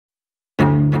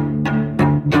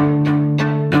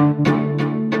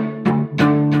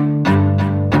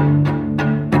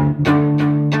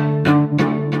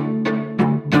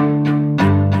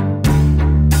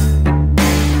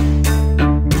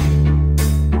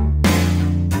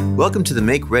Welcome to the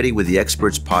Make Ready with the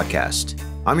Experts podcast.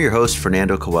 I'm your host,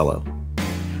 Fernando Coelho.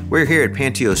 We're here at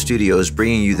Panteo Studios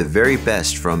bringing you the very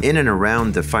best from in and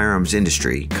around the firearms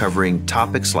industry, covering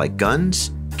topics like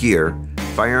guns, gear,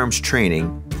 firearms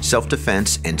training,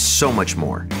 self-defense, and so much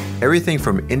more. Everything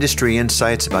from industry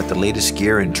insights about the latest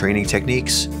gear and training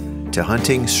techniques to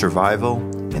hunting, survival,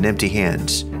 and empty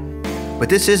hands. But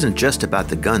this isn't just about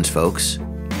the guns, folks.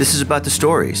 This is about the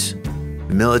stories.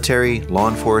 The military, law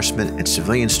enforcement, and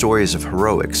civilian stories of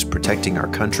heroics protecting our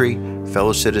country,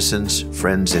 fellow citizens,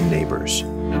 friends, and neighbors.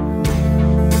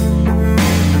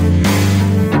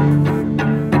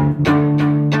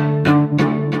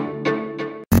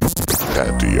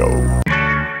 Panteo.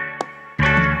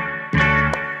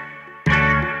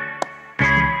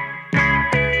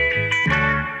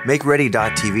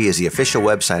 MakeReady.tv is the official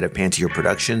website of Panteo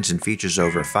Productions and features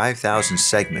over 5,000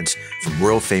 segments from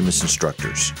world-famous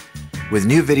instructors. With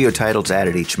new video titles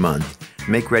added each month,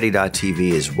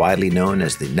 MakeReady.tv is widely known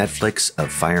as the Netflix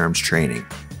of firearms training.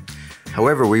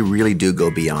 However, we really do go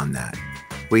beyond that.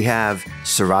 We have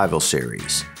survival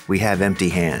series, we have empty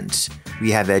hands,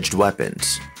 we have edged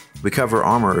weapons, we cover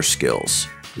armorer skills,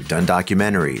 we've done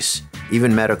documentaries,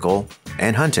 even medical,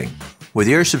 and hunting. With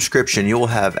your subscription, you will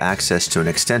have access to an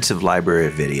extensive library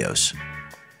of videos.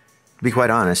 To be quite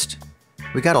honest,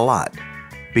 we got a lot.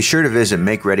 Be sure to visit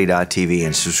MakeReady.tv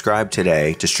and subscribe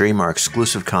today to stream our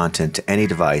exclusive content to any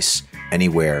device,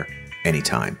 anywhere,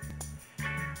 anytime.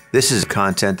 This is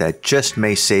content that just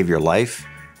may save your life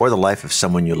or the life of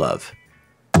someone you love.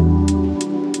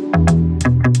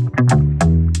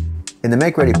 In the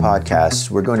Make Ready podcast,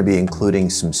 we're going to be including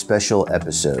some special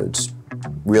episodes,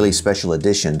 really special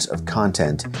editions of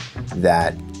content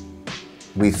that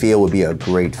we feel would be a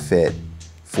great fit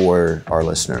for our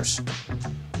listeners.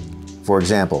 For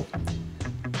example,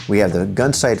 we have the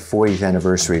Gunsite 40th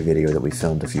anniversary video that we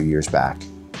filmed a few years back.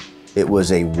 It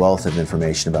was a wealth of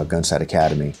information about Gunsite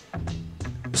Academy,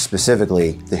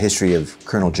 specifically the history of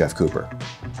Colonel Jeff Cooper.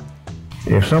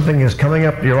 If something is coming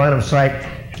up to your line of sight,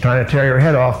 trying to tear your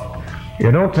head off,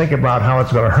 you don't think about how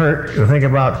it's going to hurt, you think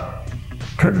about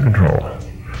trigger control.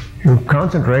 You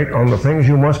concentrate on the things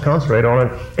you must concentrate on,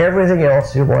 and everything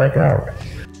else you blank out.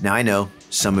 Now I know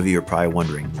some of you are probably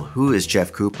wondering, well, who is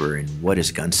Jeff Cooper and what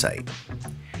is Gunsite?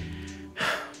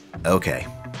 Okay,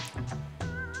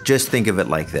 just think of it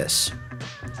like this.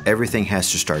 Everything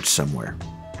has to start somewhere.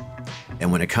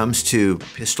 And when it comes to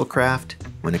pistol craft,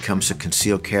 when it comes to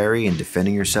concealed carry and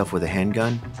defending yourself with a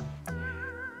handgun,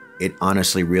 it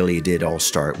honestly really did all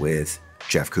start with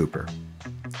Jeff Cooper.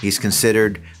 He's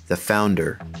considered the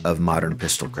founder of modern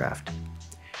pistol craft.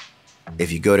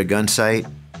 If you go to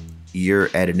Gunsite, you're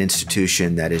at an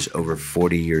institution that is over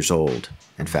 40 years old.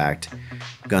 In fact,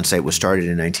 Gunsite was started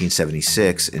in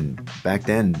 1976, and back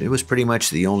then it was pretty much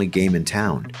the only game in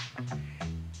town.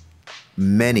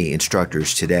 Many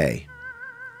instructors today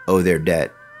owe their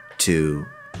debt to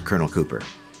Colonel Cooper.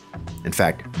 In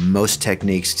fact, most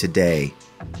techniques today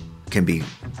can be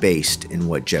based in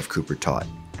what Jeff Cooper taught.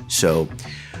 So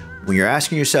when you're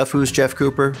asking yourself who's Jeff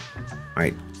Cooper, all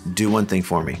right, do one thing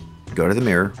for me. Go to the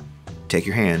mirror, take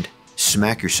your hand,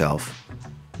 smack yourself,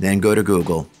 then go to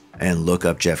Google and look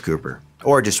up Jeff Cooper.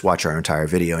 Or just watch our entire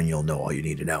video and you'll know all you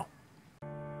need to know.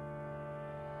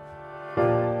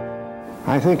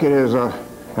 I think it is an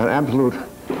absolute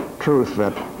truth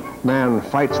that man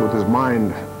fights with his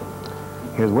mind.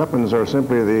 His weapons are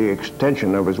simply the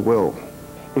extension of his will.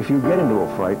 If you get into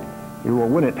a fight, you will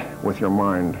win it with your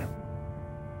mind.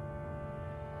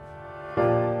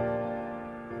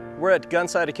 We're at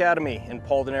Gunsite Academy in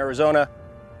Paulden, Arizona.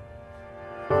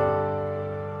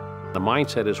 The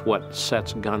mindset is what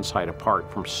sets Gunsite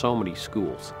apart from so many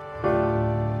schools.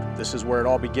 This is where it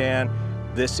all began.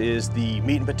 This is the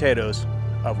meat and potatoes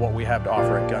of what we have to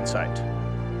offer at Gunsite.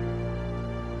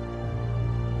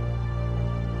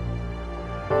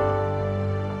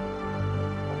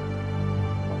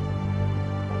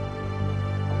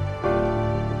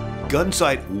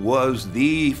 Gunsite was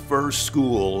the first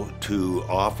school to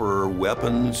offer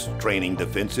weapons training,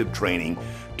 defensive training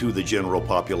to the general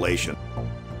population.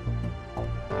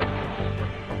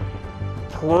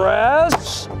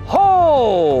 Press,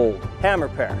 hold, hammer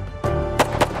pair.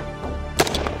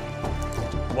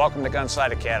 Welcome to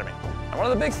Gunsite Academy. Now, one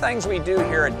of the big things we do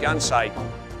here at Gunsite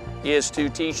is to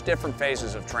teach different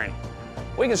phases of training.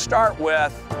 We can start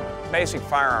with basic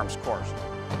firearms course.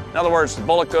 In other words, the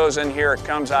bullet goes in here, it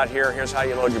comes out here, here's how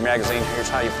you load your magazine, here's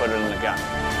how you put it in the gun.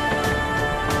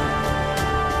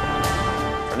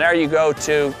 From there you go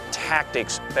to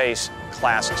tactics-based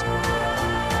classes.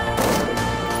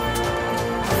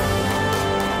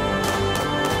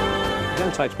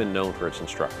 Gunsite's been known for its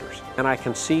instructors, and I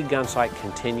can see Gunsite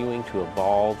continuing to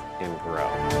evolve and grow.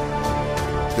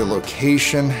 The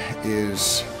location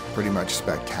is pretty much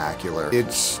spectacular.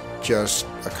 It's just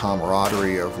a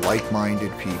camaraderie of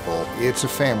like-minded people. It's a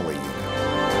family unit.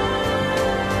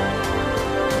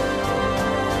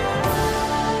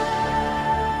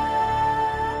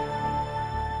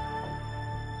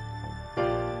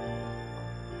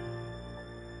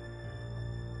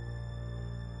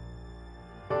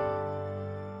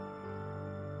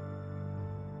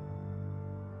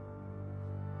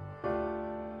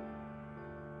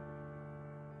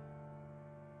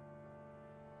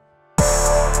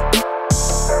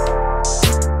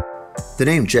 The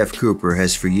name Jeff Cooper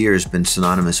has for years been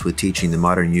synonymous with teaching the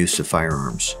modern use of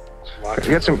firearms.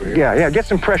 Get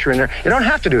some pressure in there. You don't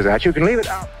have to do that. You can leave it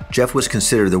out. Jeff was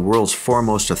considered the world's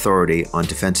foremost authority on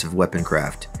defensive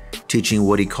weaponcraft, teaching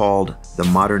what he called the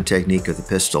modern technique of the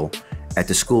pistol at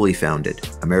the school he founded,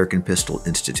 American Pistol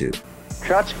Institute.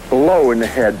 Shots low in the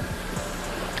head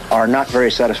are not very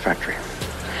satisfactory.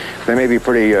 They may be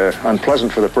pretty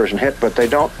unpleasant for the person hit, but they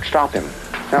don't stop him.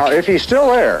 Now, if he's still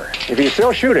there, if he's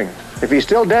still shooting, if he's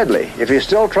still deadly, if he's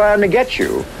still trying to get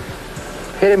you,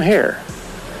 hit him here.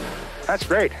 That's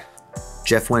great.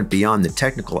 Jeff went beyond the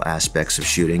technical aspects of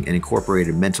shooting and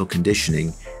incorporated mental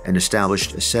conditioning and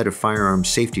established a set of firearm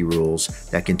safety rules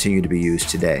that continue to be used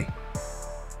today.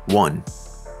 1.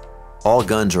 All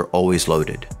guns are always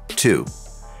loaded. 2.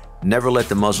 Never let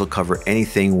the muzzle cover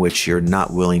anything which you're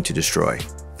not willing to destroy.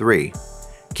 3.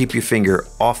 Keep your finger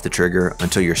off the trigger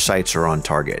until your sights are on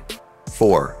target.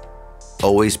 4.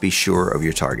 Always be sure of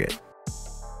your target.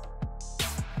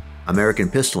 American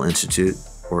Pistol Institute,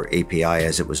 or API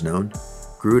as it was known,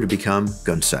 grew to become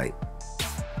Gunsite.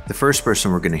 The first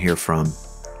person we're going to hear from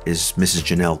is Mrs.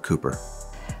 Janelle Cooper.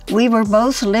 We were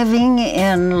both living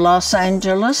in Los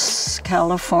Angeles,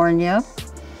 California,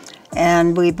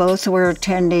 and we both were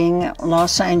attending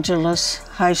Los Angeles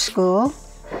High School.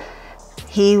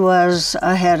 He was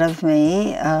ahead of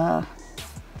me a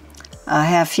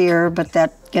half year, but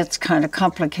that gets kind of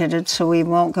complicated, so we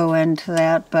won't go into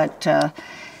that. But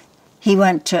he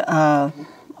went to,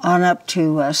 on up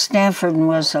to Stanford and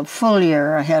was a full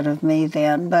year ahead of me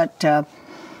then. But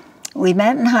we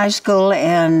met in high school,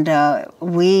 and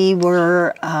we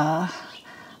were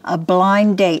a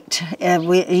blind date.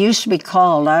 It used to be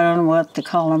called, I don't know what to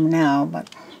call them now, but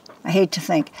I hate to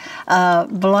think,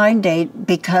 blind date,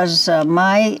 because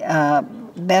my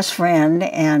best friend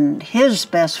and his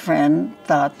best friend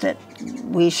thought that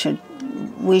we should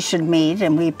meet,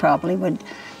 and we probably would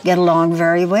get along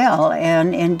very well,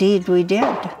 and indeed we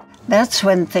did. That's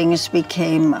when things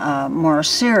became more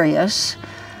serious.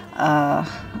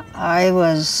 I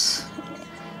was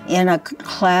in a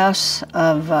class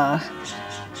of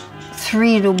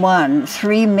 3 to 1,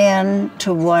 3 men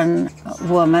to 1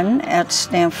 woman at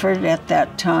Stanford at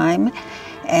that time.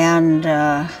 And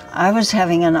I was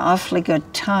having an awfully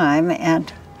good time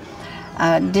and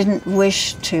didn't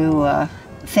wish to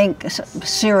think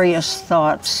serious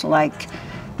thoughts like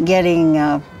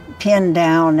getting pinned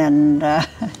down and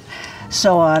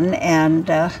so on.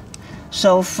 And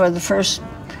so for the first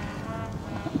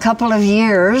couple of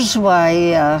years,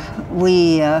 we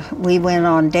went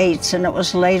on dates, and it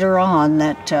was later on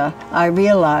that I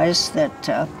realized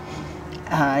that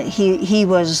he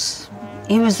was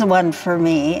the one for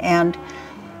me. And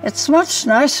it's much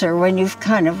nicer when you've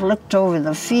kind of looked over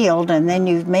the field and then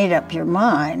you've made up your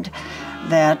mind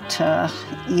that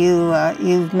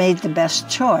you've made the best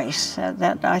choice.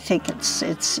 That I think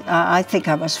I think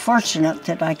I was fortunate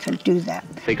that I could do that.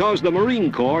 Because the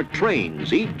Marine Corps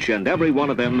trains each and every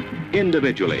one of them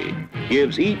individually,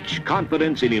 gives each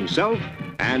confidence in himself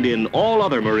and in all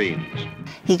other Marines.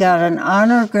 He got an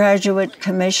honor graduate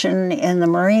commission in the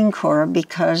Marine Corps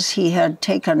because he had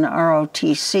taken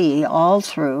ROTC all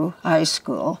through high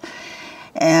school.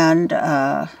 And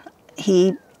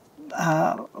he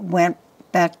went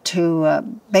back to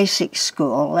basic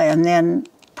school, and then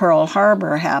Pearl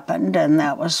Harbor happened, and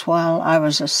that was while I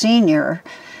was a senior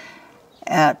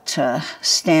at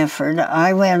Stanford.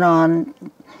 I went on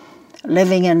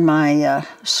living in my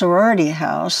sorority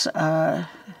house.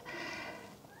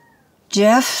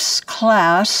 Jeff's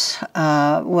class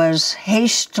was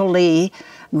hastily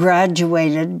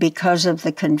graduated because of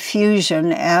the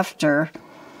confusion after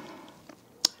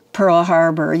Pearl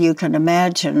Harbor. You can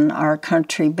imagine our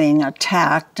country being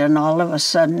attacked, and all of a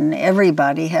sudden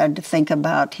everybody had to think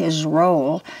about his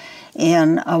role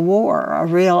in a war, a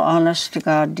real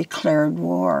honest-to-God declared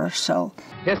war. So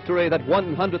history that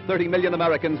 130 million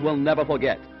Americans will never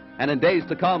forget. And in days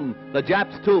to come, the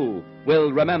Japs, too,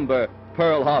 will remember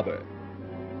Pearl Harbor.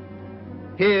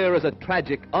 Here is a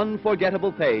tragic,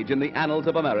 unforgettable page in the annals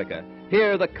of America.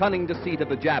 Here the cunning deceit of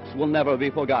the Japs will never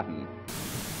be forgotten.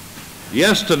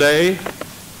 Yesterday,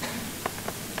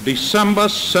 December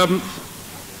 7th,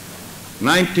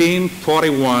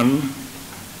 1941,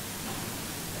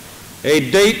 a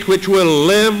date which will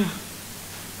live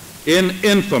in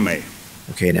infamy.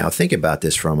 Okay, now think about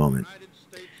this for a moment.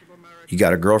 You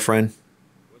got a girlfriend,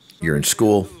 you're in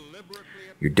school,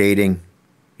 you're dating,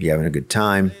 you're having a good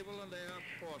time,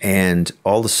 and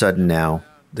all of a sudden now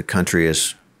the country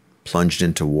is plunged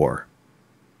into war.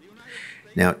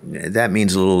 Now, that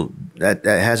means that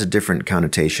has a different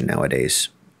connotation nowadays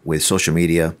with social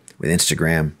media, with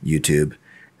Instagram, YouTube.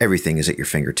 Everything is at your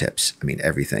fingertips. I mean,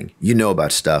 everything. You know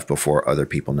about stuff before other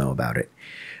people know about it.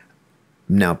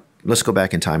 Now, let's go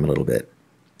back in time a little bit.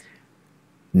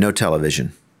 No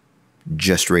television,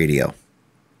 just radio,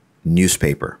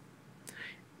 newspaper.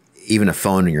 Even a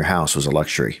phone in your house was a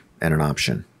luxury and an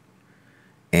option.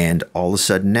 And all of a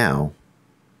sudden now,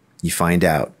 you find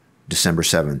out December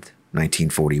 7th,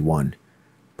 1941,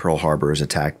 Pearl Harbor is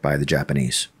attacked by the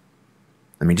Japanese.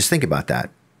 I mean, just think about that.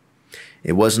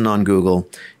 It wasn't on Google.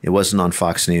 It wasn't on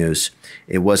Fox News.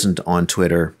 It wasn't on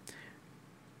Twitter.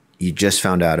 You just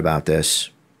found out about this,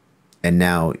 and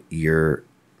now we're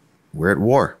at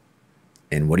war.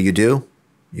 And what do?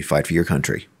 You fight for your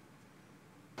country.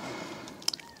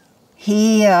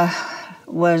 He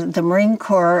the Marine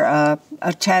Corps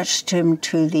attached him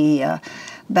to the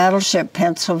battleship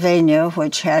Pennsylvania,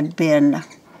 which had been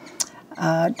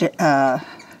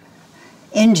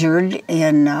injured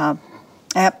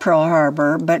at Pearl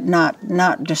Harbor, but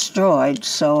not destroyed,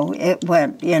 so it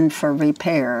went in for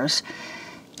repairs.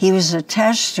 He was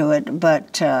attached to it,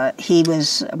 but he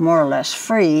was more or less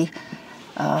free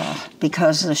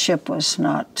because the ship was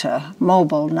not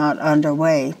mobile, not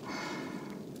underway.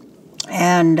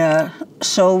 And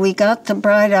so we got the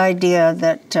bright idea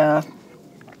that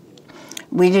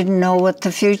we didn't know what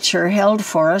the future held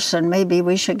for us, and maybe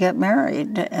we should get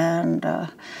married. And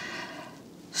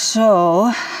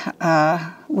so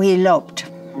we eloped.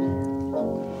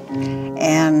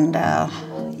 And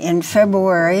in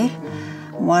February,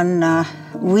 one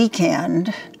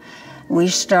weekend, we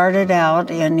started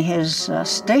out in his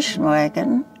station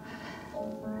wagon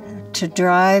to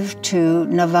drive to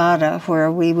Nevada,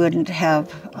 where we wouldn't have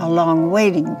a long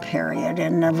waiting period.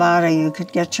 In Nevada, you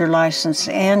could get your license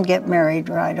and get married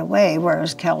right away,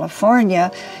 whereas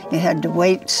California, you had to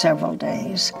wait several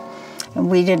days. And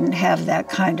we didn't have that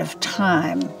kind of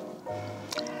time.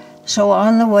 So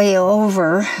on the way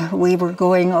over, we were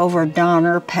going over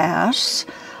Donner Pass,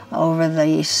 over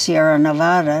the Sierra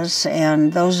Nevadas,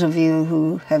 and those of you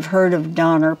who have heard of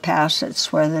Donner Pass,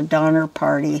 it's where the Donner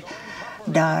Party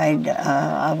died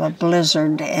of a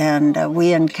blizzard, and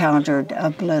we encountered a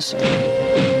blizzard.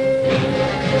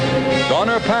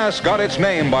 Donner Pass got its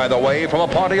name, by the way, from a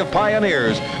party of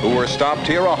pioneers who were stopped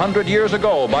here 100 years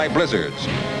ago by blizzards.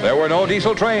 There were no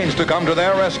diesel trains to come to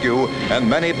their rescue, and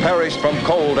many perished from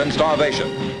cold and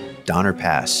starvation. Donner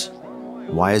Pass.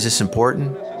 Why is this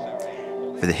important?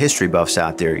 For the history buffs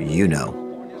out there, you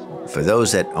know. For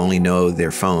those that only know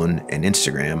their phone and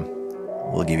Instagram,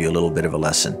 we'll give you a little bit of a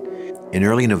lesson. In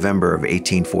early November of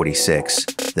 1846,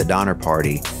 the Donner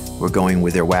Party were going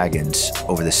with their wagons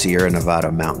over the Sierra Nevada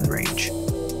mountain range.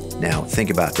 Now, think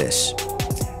about this.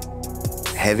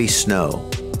 Heavy snow,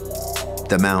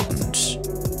 the mountains,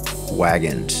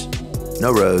 wagons,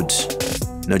 no roads,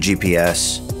 no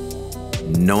GPS,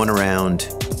 no one around,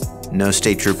 no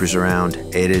state troopers around.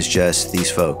 It is just these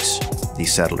folks,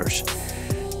 these settlers.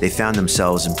 They found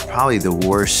themselves in probably the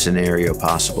worst scenario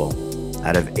possible.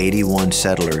 Out of 81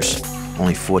 settlers,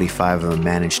 only 45 of them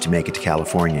managed to make it to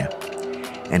California.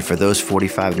 And for those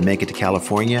 45 to make it to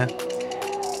California,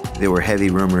 there were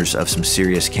heavy rumors of some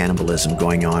serious cannibalism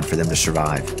going on for them to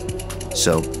survive.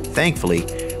 So thankfully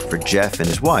for Jeff and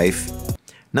his wife,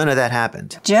 none of that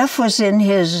happened. Jeff was in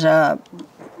his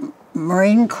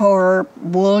Marine Corps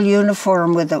wool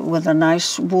uniform with a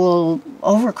nice wool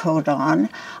overcoat on.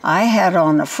 I had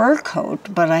on a fur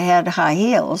coat, but I had high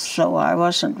heels, so I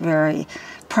wasn't very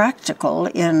practical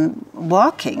in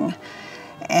walking.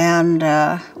 And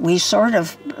we sort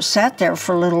of sat there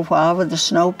for a little while with the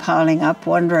snow piling up,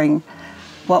 wondering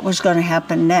what was going to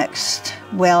happen next.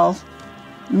 Well,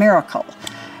 miracle.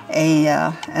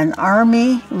 An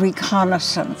Army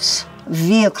reconnaissance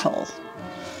vehicle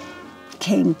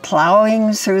came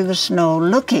plowing through the snow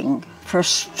looking for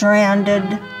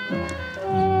stranded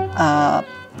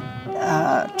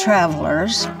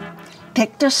travelers,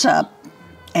 picked us up,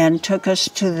 and took us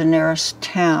to the nearest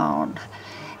town,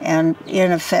 and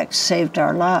in effect saved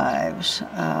our lives.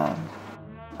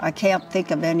 I can't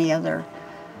think of any other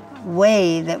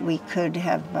way that we could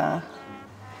have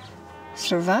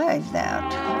survived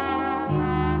that.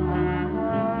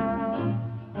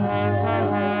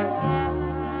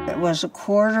 It was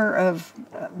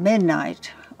 1:15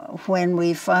 when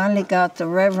we finally got the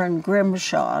Reverend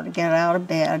Grimshaw to get out of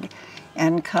bed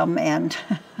and come and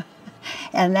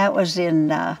that was in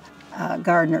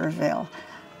Gardnerville,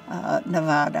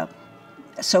 Nevada.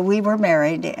 So we were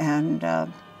married, and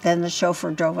then the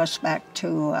chauffeur drove us back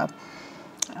to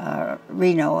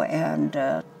Reno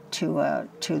and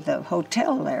to the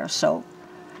hotel there. So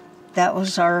that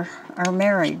was our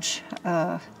marriage.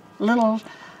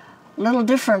 Little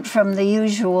different from the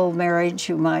usual marriage,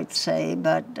 you might say,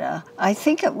 but I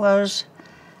think it was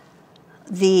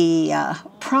the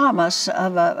promise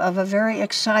of a very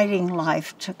exciting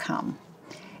life to come,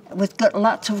 with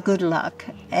lots of good luck.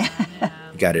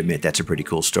 You got to admit, that's a pretty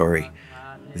cool story.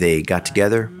 They got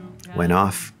together, went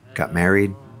off, got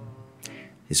married.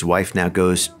 His wife now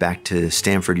goes back to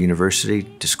Stanford University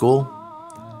to school,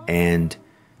 and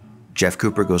Jeff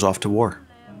Cooper goes off to war.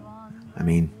 I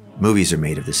mean, movies are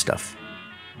made of this stuff.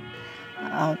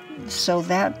 So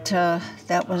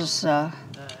that was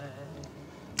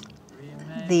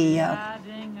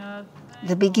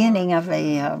the beginning of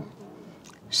a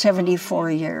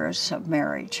 74 years of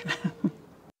marriage.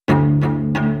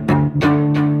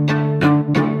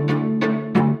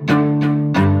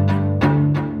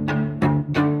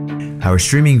 Our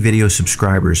streaming video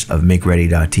subscribers of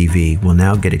MakeReady.tv will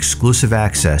now get exclusive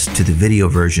access to the video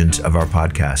versions of our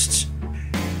podcasts.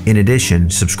 In addition,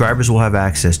 subscribers will have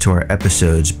access to our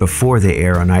episodes before they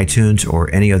air on iTunes or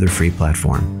any other free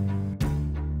platform.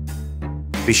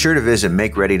 Be sure to visit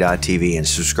MakeReady.tv and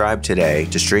subscribe today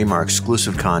to stream our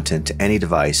exclusive content to any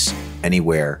device,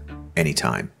 anywhere,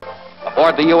 anytime.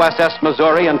 Aboard the USS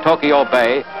Missouri in Tokyo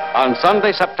Bay, on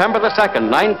Sunday, September the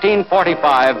 2nd,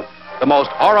 1945, the most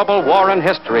horrible war in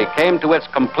history came to its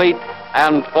complete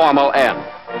and formal end.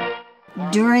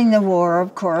 During the war,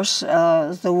 of course,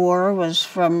 the war was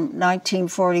from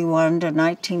 1941 to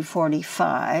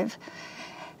 1945.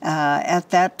 At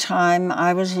that time,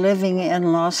 I was living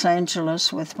in Los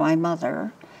Angeles with my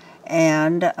mother,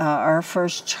 and our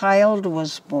first child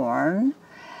was born,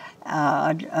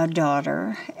 a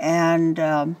daughter,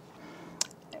 and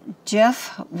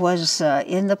Jeff was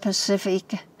in the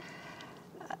Pacific.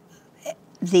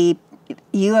 The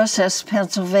USS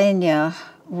Pennsylvania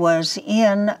was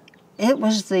in, it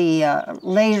was the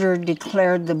later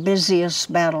declared the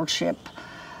busiest battleship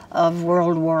of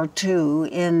World War II,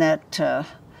 in that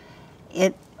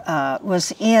it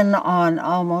was in on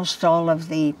almost all of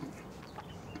the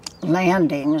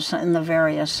landings in the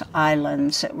various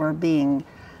islands that were being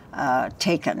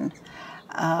taken,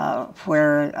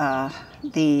 where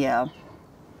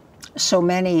so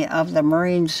many of the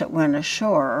Marines that went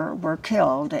ashore were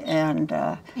killed, and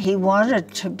he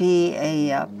wanted to be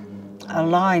a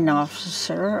line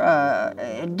officer.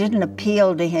 It didn't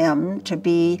appeal to him to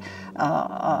be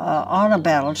on a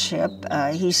battleship.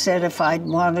 He said if I'd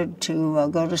wanted to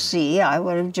go to sea, I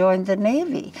would have joined the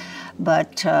Navy.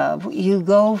 But you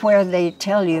go where they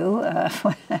tell you,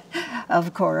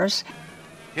 of course.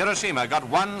 Hiroshima got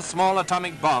one small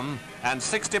atomic bomb, and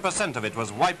 60% of it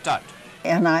was wiped out.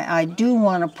 And I do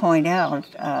want to point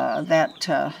out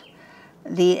that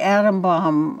the atom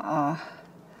bomb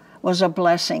was a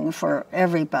blessing for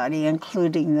everybody,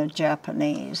 including the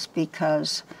Japanese,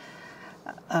 because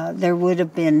there would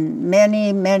have been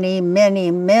many, many,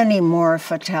 many, many more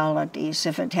fatalities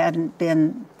if it hadn't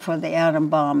been for the atom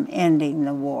bomb ending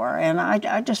the war. And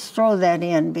I just throw that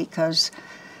in because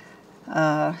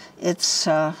it's,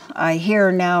 I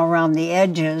hear now around the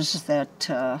edges that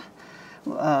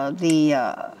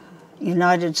the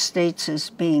United States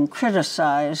is being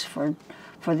criticized for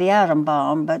the atom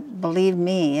bomb, but believe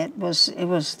me, it was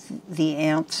the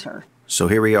answer. So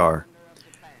here we are.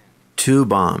 2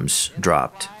 bombs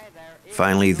dropped.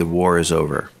 Finally, the war is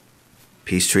over.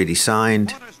 Peace treaty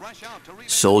signed.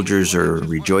 Soldiers are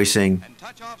rejoicing.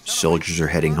 Soldiers are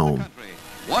heading home.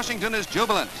 Washington is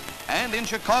jubilant. And in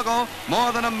Chicago,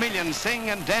 more than 1 million sing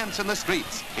and dance in the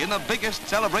streets in the biggest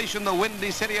celebration the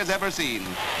Windy City has ever seen.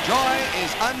 Joy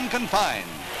is unconfined.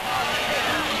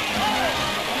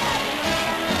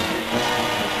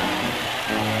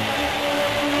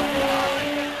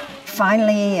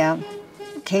 Finally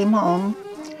came home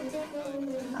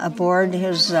aboard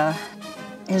his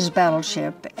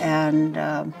battleship,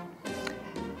 and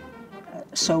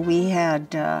so we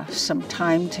had some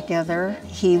time together.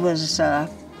 He was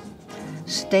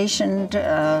stationed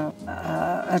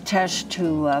attached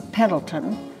to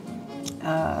Pendleton,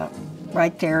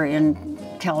 right there in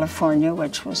California,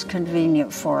 which was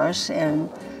convenient for us, and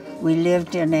We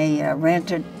lived in a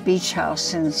rented beach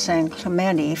house in San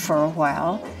Clemente for a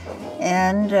while,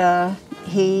 and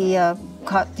he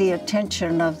caught the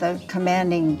attention of the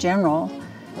commanding general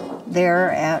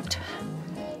there at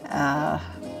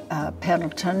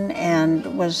Pendleton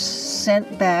and was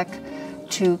sent back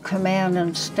to Command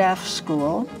and Staff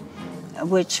School,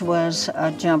 which was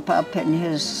a jump up in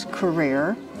his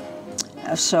career.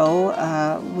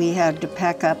 So we had to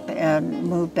pack up and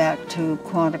move back to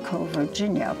Quantico,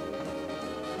 Virginia.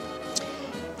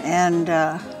 And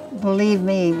believe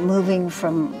me, moving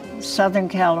from Southern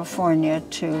California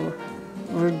to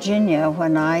Virginia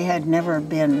when I had never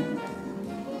been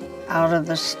out of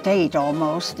the state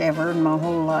almost ever in my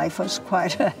whole life was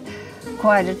quite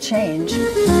a change.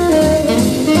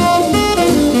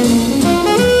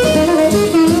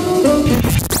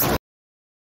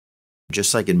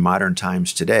 Just like in modern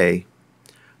times today,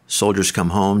 soldiers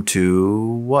come home to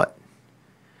what?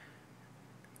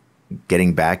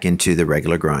 Getting back into the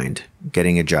regular grind,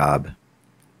 getting a job,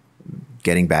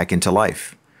 getting back into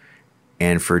life.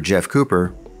 And for Jeff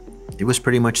Cooper, it was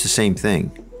pretty much the same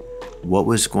thing. What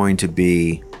was going to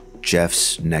be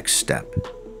Jeff's next step?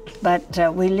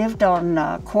 But we lived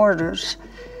on quarters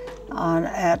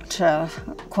at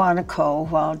Quantico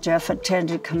while Jeff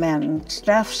attended Command and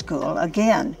Staff School.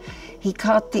 Again, he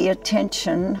caught the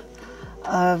attention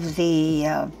of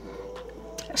the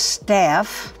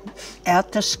staff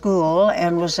at the school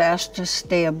and was asked to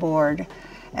stay aboard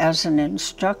as an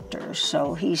instructor.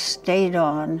 So he stayed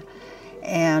on,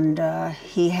 and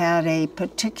he had a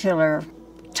particular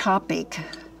topic,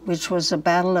 which was the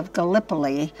Battle of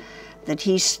Gallipoli, that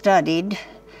he studied,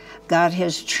 got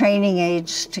his training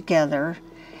aids together,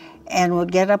 and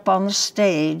would get up on the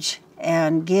stage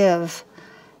and give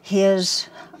his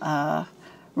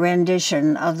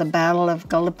rendition of the Battle of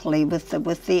Gallipoli with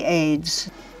the aids.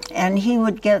 And he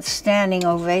would get standing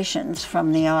ovations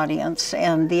from the audience,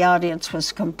 and the audience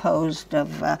was composed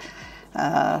of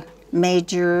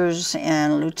majors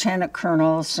and lieutenant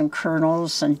colonels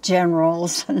and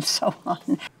generals and so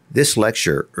on. This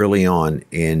lecture early on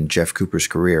in Jeff Cooper's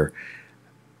career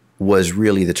was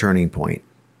really the turning point.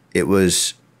 It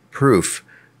was proof,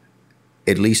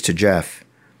 at least to Jeff,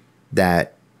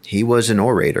 that he was an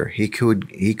orator. He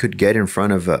could get in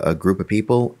front of a group of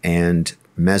people and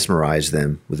mesmerize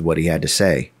them with what he had to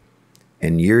say.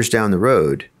 And years down the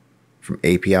road, from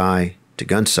API to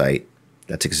Gunsite,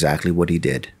 that's exactly what he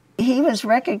did. He was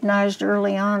recognized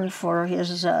early on for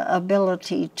his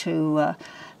ability to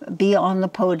be on the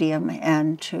podium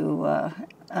and to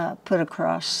put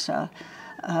across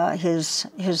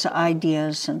his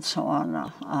ideas and so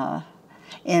on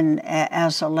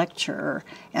as a lecturer.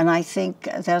 And I think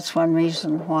that's one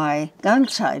reason why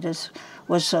Gunsite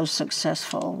was so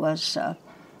successful, was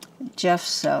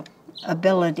Jeff's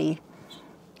ability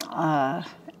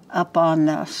up on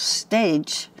the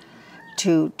stage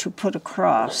to put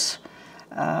across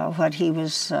what he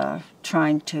was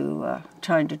trying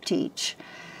to teach.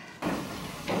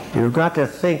 You've got to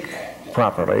think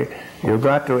properly. You've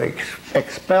got to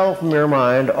expel from your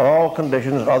mind all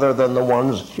conditions other than the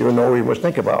ones you know you must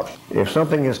think about. If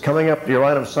something is coming up to your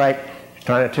line of sight,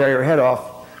 trying to tear your head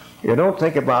off, you don't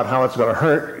think about how it's going to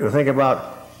hurt. You think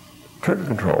about trigger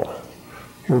control.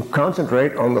 You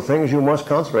concentrate on the things you must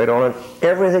concentrate on, and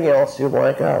everything else you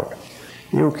blank out.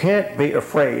 You can't be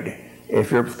afraid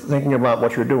if you're thinking about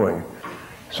what you're doing.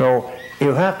 So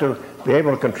you have to be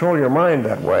able to control your mind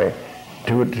that way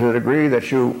to the degree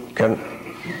that you can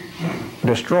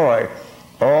destroy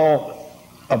all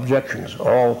objections,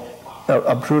 all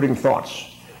obtruding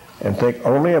thoughts, and think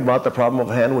only about the problem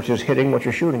at hand, which is hitting what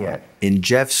you're shooting at. In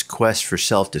Jeff's quest for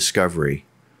self-discovery,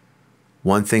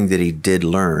 one thing that he did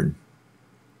learn,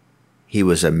 he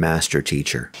was a master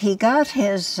teacher. He got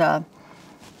his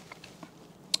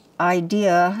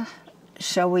idea,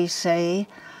 shall we say,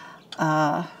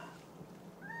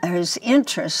 his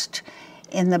interest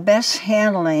in the best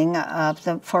handling of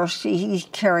the force. He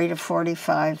carried a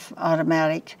 .45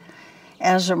 automatic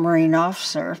as a Marine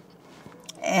officer,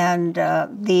 and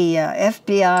the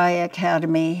FBI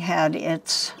Academy had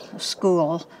its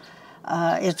school,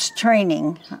 its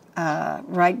training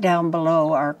right down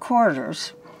below our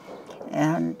quarters,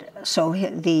 and so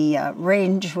the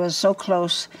range was so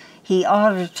close. He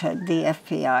audited the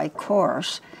FBI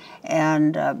course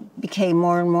and became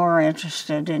more and more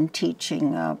interested in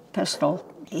teaching pistol.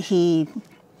 He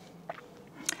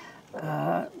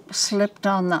slipped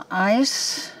on the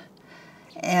ice,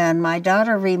 and my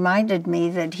daughter reminded me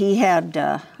that he had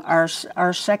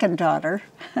our second daughter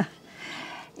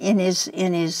in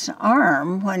his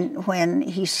arm when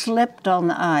he slipped on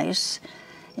the ice,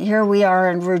 here we are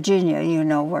in Virginia, you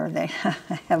know, where they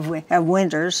have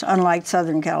winters, unlike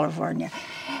Southern California.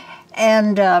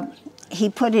 And he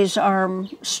put his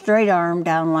straight arm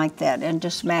down like that and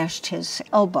just smashed his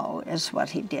elbow is what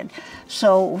he did.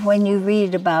 So when you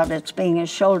read about it being his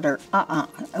shoulder,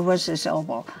 it was his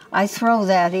elbow. I throw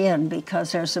that in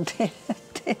because there's a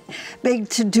big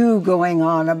to-do going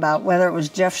on about whether it was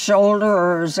Jeff's shoulder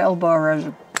or his elbow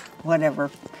or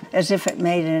whatever, as if it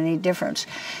made any difference.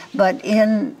 But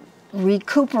in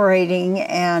recuperating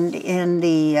and in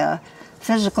the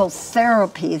physical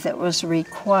therapy that was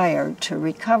required to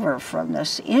recover from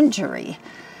this injury,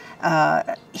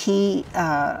 he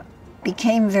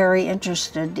became very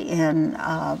interested in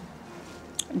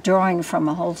drawing from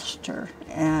a holster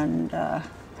and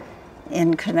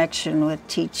in connection with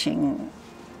teaching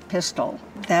pistol.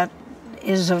 That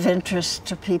is of interest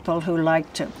to people who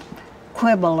like to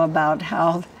quibble about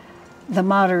how the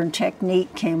modern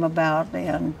technique came about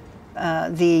and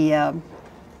the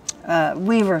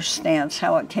Weaver stance,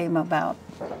 how it came about.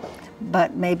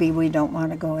 But maybe we don't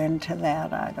want to go into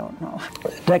that, I don't know. The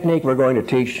technique we're going to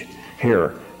teach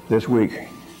here this week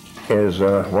is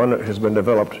one that has been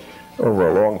developed over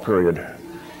a long period,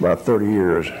 about 30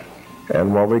 years.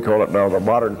 And while we call it now the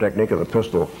modern technique of the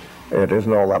pistol, it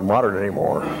isn't all that modern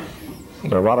anymore.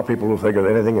 There are a lot of people who think that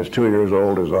anything that's 2 years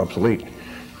old is obsolete.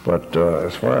 But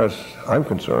as far as I'm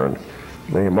concerned,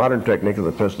 the modern technique of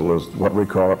the pistol is what we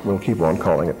call it. We'll keep on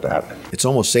calling it that. It's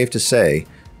almost safe to say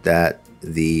that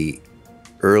the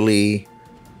early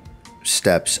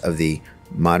steps of the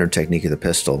modern technique of the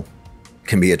pistol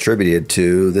can be attributed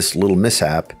to this little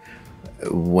mishap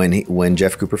when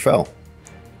Jeff Cooper fell.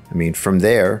 I mean, from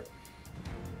there,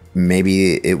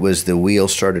 maybe it was the wheel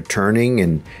started turning,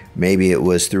 and maybe it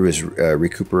was through his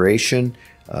recuperation.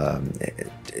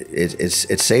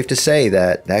 It's safe to say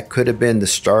that that could have been the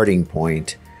starting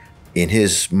point in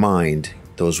his mind.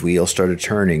 Those wheels started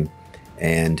turning,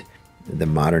 and the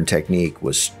modern technique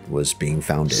was being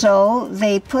founded. So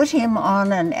they put him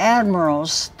on an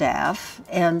admiral's staff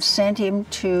and sent him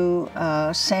to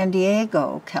San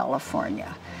Diego,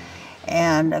 California.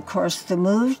 And of course, the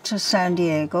move to San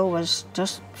Diego was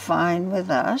just fine with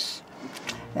us.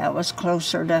 That was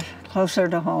closer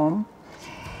to home.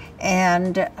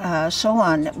 And so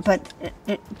on. But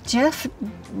Jeff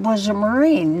was a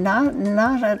Marine, not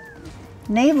a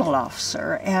naval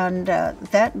officer, and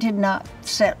that did not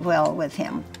set well with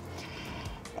him.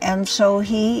 And so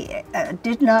he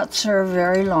did not serve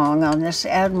very long on this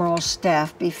admiral's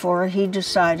staff before he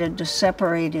decided to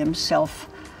separate himself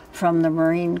from the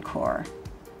Marine Corps.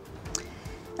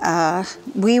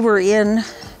 We were in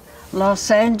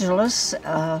Los Angeles,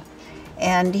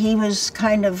 and he was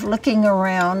kind of looking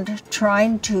around,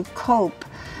 trying to cope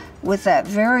with that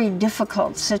very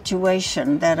difficult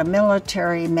situation that a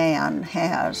military man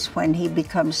has when he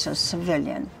becomes a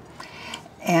civilian.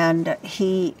 And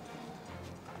he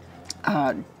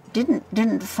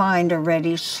didn't find a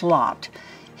ready slot.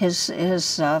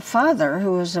 His father,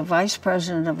 who was a vice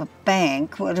president of a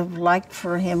bank, would have liked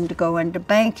for him to go into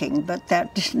banking, but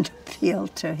that didn't appeal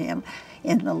to him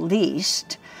in the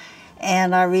least.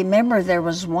 And I remember there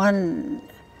was one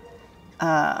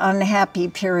unhappy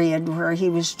period where he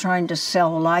was trying to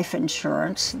sell life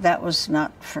insurance. That was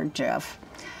not for Jeff,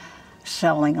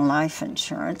 selling life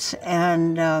insurance.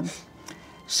 And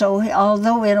so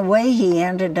although in a way he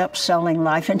ended up selling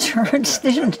life insurance,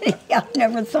 didn't he? I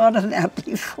never thought of that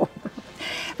before.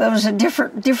 But it was a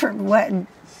different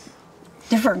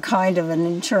kind of an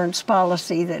insurance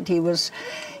policy that he was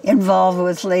involved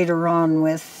with later on,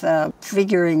 with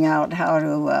figuring out how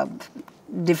to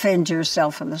defend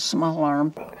yourself with a small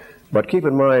arm. But keep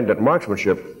in mind that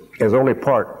marksmanship is only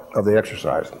part of the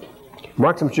exercise.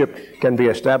 Marksmanship can be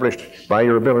established by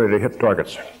your ability to hit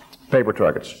targets, paper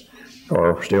targets,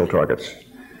 or steel targets.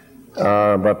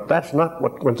 But that's not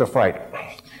what wins a fight.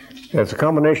 It's a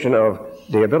combination of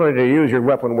the ability to use your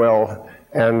weapon well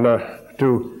and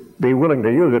to be willing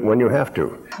to use it when you have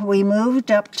to. We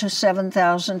moved up to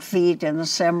 7,000 feet in the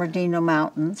San Bernardino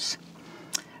Mountains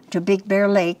to Big Bear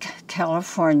Lake,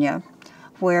 California,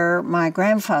 where my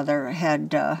grandfather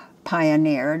had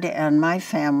pioneered, and my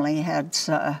family had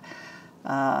some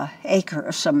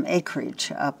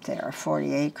acreage up there,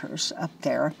 40 acres up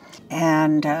there.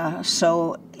 And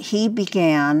so he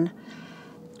began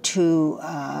to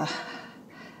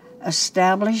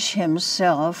establish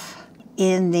himself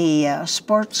in the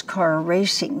sports car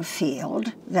racing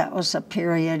field. That was a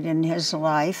period in his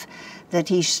life that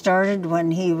he started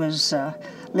when he was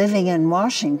living in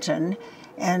Washington,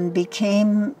 and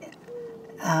became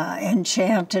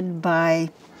enchanted by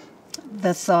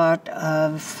the thought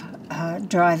of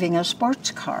driving a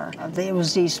sports car. It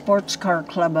was the Sports Car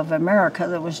Club of America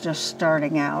that was just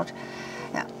starting out,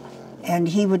 and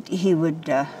he would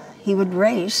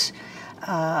race,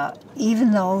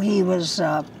 even though he was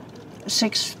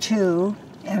 6'2"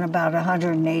 and about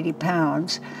 180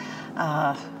 pounds.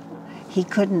 He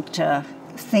couldn't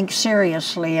think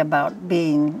seriously about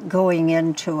going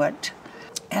into it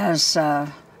as,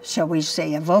 shall we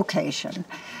say, a vocation.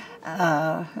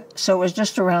 So it was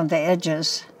just around the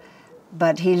edges,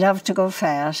 but he loved to go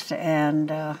fast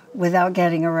and without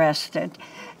getting arrested.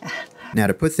 Now,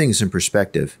 to put things in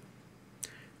perspective,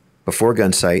 before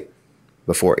Gunsite,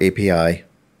 before API,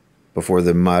 before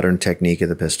the modern technique of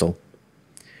the pistol,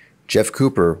 Jeff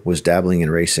Cooper was dabbling in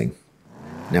racing.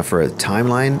 Now, for a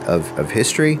timeline of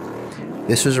history,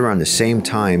 this was around the same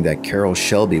time that Carroll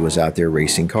Shelby was out there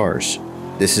racing cars.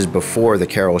 This is before the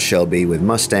Carroll Shelby with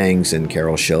Mustangs and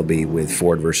Carroll Shelby with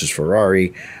Ford versus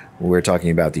Ferrari. We're talking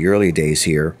about the early days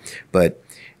here, but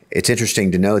it's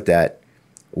interesting to note that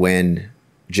when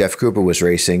Jeff Cooper was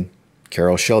racing,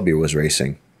 Carroll Shelby was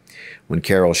racing. When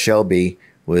Carroll Shelby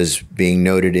was being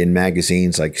noted in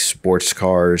magazines like Sports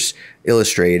Cars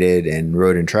Illustrated and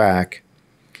Road and Track,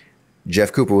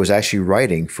 Jeff Cooper was actually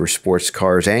writing for Sports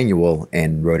Cars Annual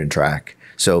and Road and Track.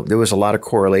 So there was a lot of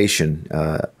correlation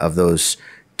of those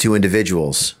two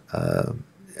individuals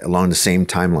along the same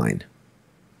timeline.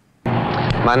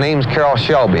 My name's Carroll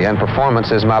Shelby, and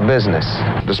performance is my business.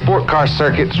 The sport car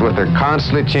circuits, with their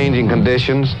constantly changing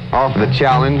conditions, offer the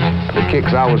challenge, the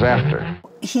kicks I was after.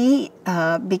 He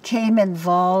became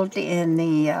involved in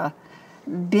the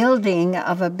building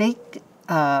of a big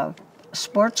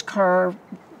sports car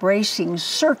racing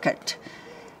circuit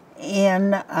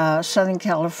in Southern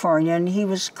California, and he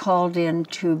was called in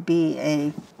to be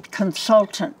a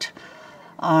consultant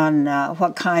on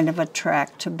what kind of a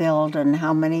track to build and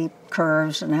how many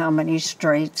curves and how many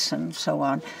straights and so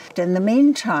on. In the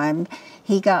meantime,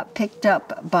 he got picked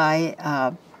up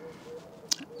by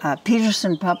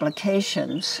Peterson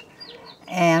Publications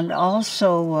and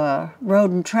also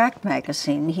Road and Track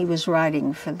magazine. He was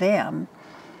writing for them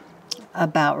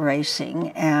about racing,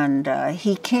 and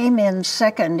he came in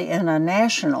second in a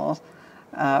national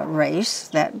race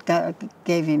that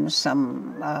gave him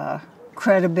some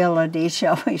credibility,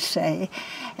 shall we say,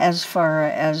 as far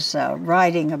as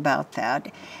writing about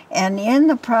that. And in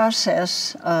the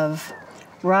process of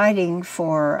writing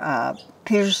for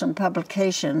Peterson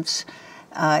Publications,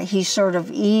 he sort of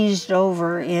eased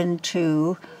over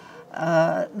into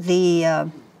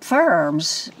the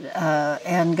firearms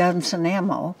and guns and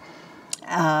ammo,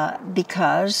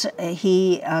 because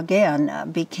he,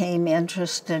 again, became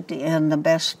interested in the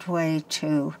best way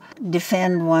to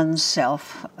defend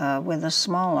oneself with a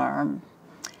small arm.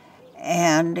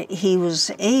 And he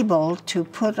was able to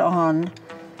put on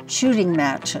shooting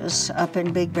matches up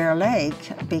in Big Bear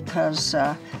Lake because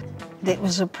it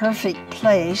was a perfect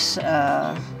place.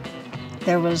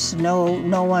 There was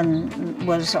no one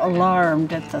was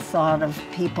alarmed at the thought of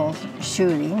people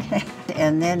shooting.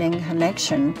 And then in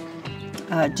connection,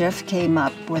 Jeff came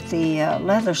up with the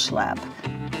leather slap.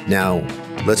 Now,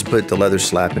 let's put the leather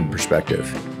slap in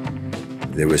perspective.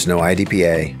 There was no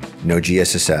IDPA, no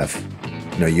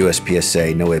GSSF, no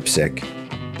USPSA, no IPSC,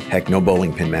 heck, no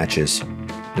bowling pin matches.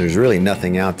 There's really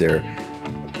nothing out there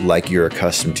like you're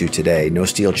accustomed to today. No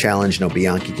Steel Challenge, no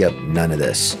Bianchi Cup, none of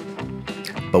this.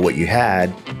 But what you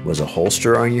had was a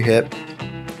holster on your hip,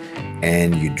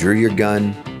 and you drew your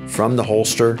gun from the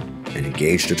holster and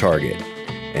engaged a target.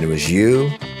 And it was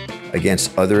you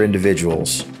against other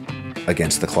individuals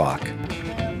against the clock.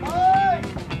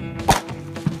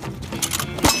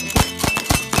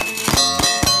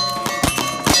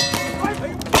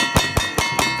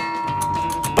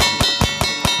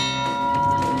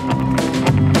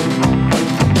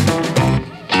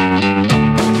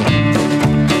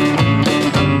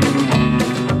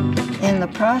 In the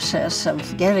process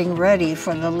of getting ready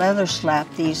for the leather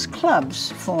slap, these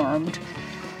clubs formed.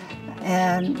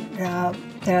 And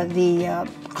the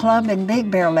club in Big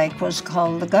Bear Lake was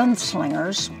called the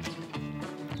Gunslingers.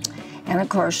 And of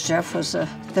course, Jeff was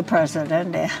the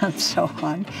president and so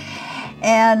on.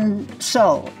 And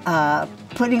so,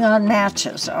 putting on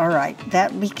matches, all right,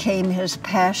 that became his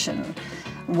passion,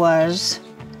 was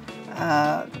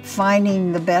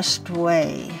finding the best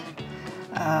way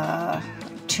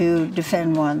to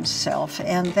defend oneself.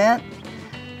 And that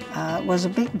was a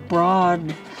big,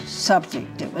 broad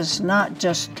subject. It was not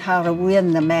just how to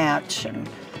win the match, and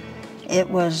it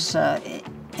was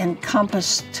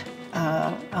encompassed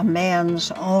a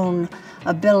man's own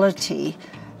ability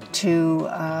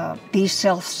to be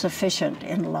self-sufficient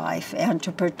in life and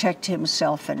to protect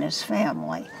himself and his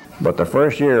family. But the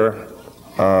first year,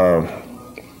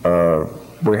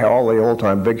 we had all the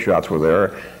old-time big shots were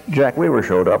there. Jack Weaver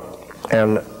showed up,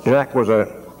 and Jack was a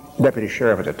deputy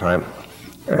sheriff at the time,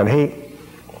 and he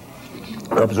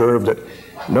observed that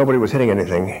nobody was hitting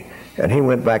anything, and he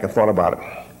went back and thought about it.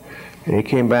 And he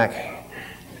came back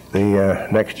the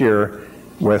next year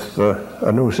with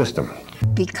a new system.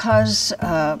 Because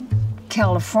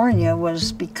California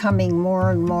was becoming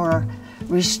more and more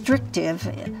restrictive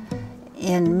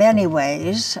in many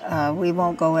ways, we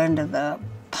won't go into the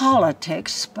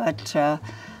politics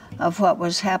of what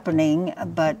was happening,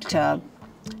 but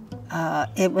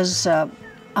it was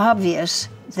obvious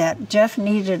that Jeff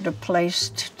needed a place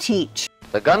to teach.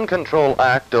 The Gun Control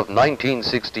Act of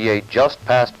 1968, just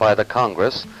passed by the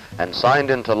Congress and signed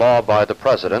into law by the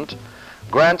President,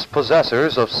 grants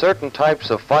possessors of certain types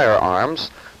of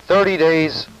firearms 30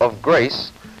 days of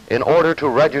grace in order to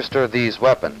register these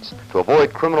weapons. To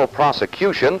avoid criminal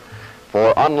prosecution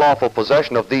for unlawful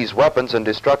possession of these weapons and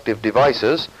destructive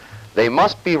devices, they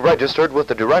must be registered with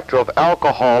the Director of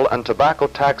Alcohol and Tobacco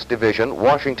Tax Division,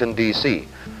 Washington, D.C.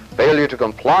 Failure to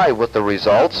comply with the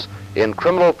results in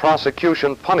criminal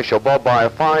prosecution punishable by a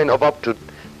fine of up to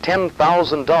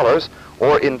 $10,000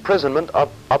 or imprisonment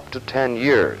of up to 10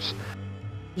 years.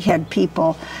 He had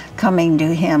people coming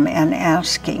to him and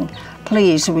asking,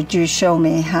 please, would you show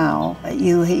me how?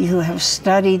 You have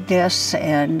studied this,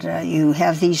 and you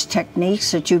have these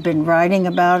techniques that you've been writing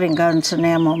about in Guns and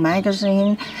Ammo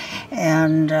magazine,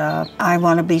 and I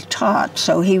want to be taught.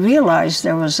 So he realized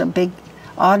there was a big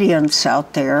audience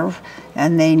out there,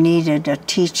 and they needed a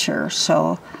teacher,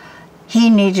 so he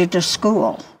needed a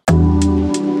school.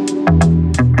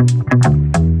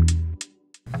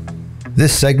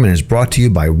 This segment is brought to you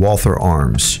by Walther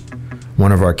Arms,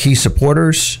 one of our key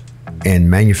supporters and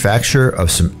manufacturer of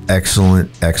some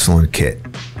excellent kit.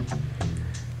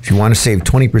 If you want to save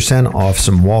 20% off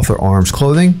some Walther Arms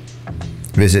clothing,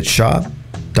 visit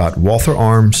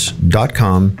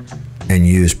shop.waltherarms.com and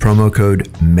use promo code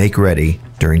MAKEREADY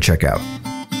during checkout.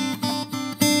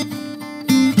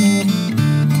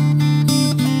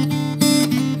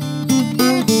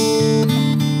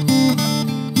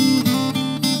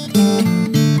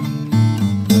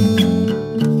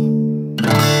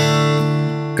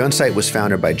 Gunsite was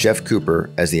founded by Jeff Cooper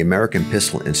as the American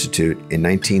Pistol Institute in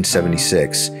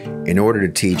 1976 in order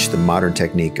to teach the modern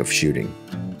technique of shooting.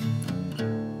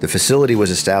 The facility was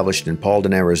established in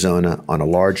Paulden, Arizona on a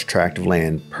large tract of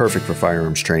land perfect for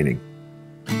firearms training.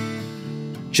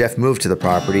 Jeff moved to the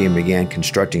property and began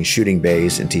constructing shooting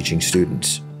bays and teaching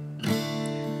students.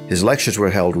 His lectures were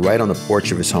held right on the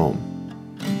porch of his home.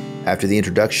 After the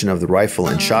introduction of the rifle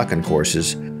and shotgun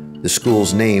courses, the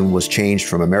school's name was changed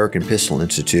from American Pistol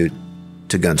Institute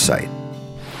to Gunsite.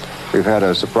 We've had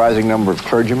a surprising number of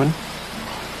clergymen.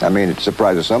 I mean, it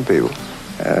surprises some people.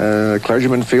 The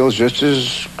clergyman feels just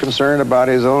as concerned about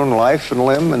his own life and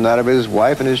limb and that of his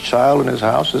wife and his child and his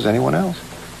house as anyone else.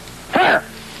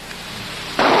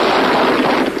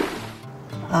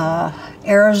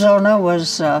 Arizona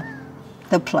was the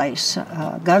place,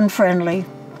 gun-friendly.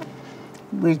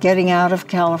 We're getting out of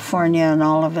California and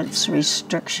all of its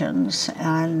restrictions,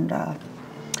 and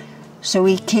so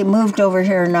we moved over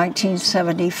here in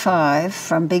 1975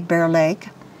 from Big Bear Lake.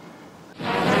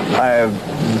 I have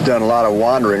done a lot of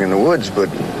wandering in the woods, but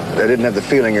I didn't have the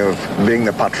feeling of being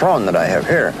the patron that I have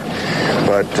here.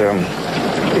 But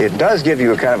it does give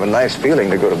you a kind of a nice feeling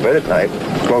to go to bed at night,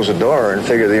 close the door, and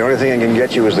figure the only thing that can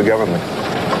get you is the government.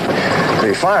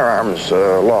 The firearms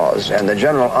laws and the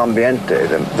general ambiente,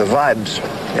 the vibes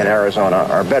in Arizona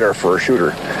are better for a shooter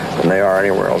than they are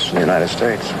anywhere else in the United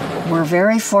States. We're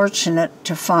very fortunate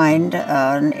to find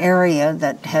an area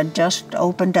that had just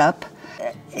opened up.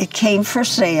 It came for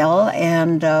sale,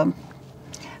 and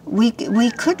we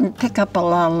couldn't pick up a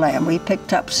lot of land. We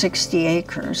picked up 60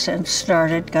 acres and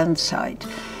started Gunsite,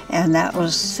 and that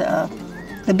was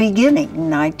the beginning in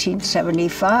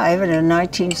 1975, and in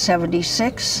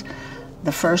 1976,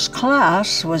 the first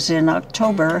class was in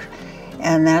October,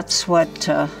 and that's what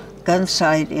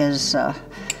Gunsite is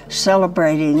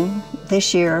celebrating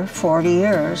this year, 40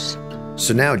 years.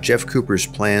 So now Jeff Cooper's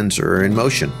plans are in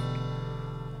motion.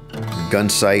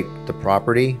 Gunsite, the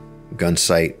property,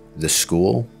 Gunsite, the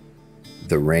school,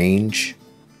 the range,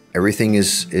 everything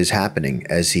is happening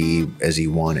as he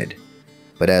wanted.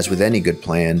 But as with any good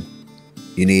plan,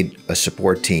 you need a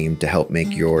support team to help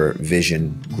make your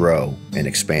vision grow and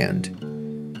expand.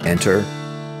 Enter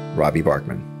Robbie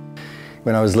Barkman.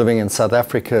 When I was living in South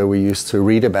Africa, we used to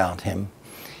read about him,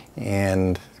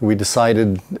 and we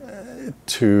decided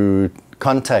to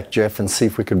contact Jeff and see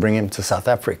if we could bring him to South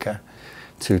Africa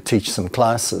to teach some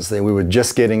classes there. We were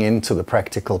just getting into the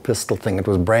practical pistol thing. It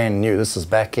was brand new. This is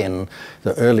back in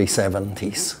the early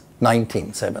 70s,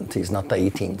 1970s, not the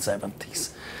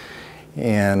 1870s.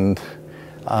 And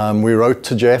we wrote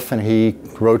to Jeff, and he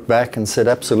wrote back and said,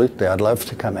 absolutely, I'd love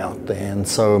to come out there. And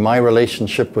so my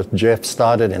relationship with Jeff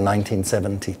started in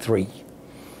 1973.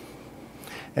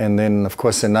 And then, of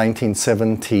course, in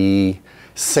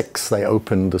 1976, they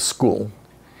opened the school.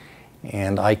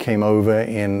 And I came over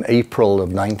in April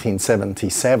of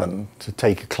 1977 to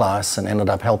take a class and ended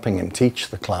up helping him teach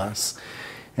the class.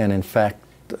 And in fact,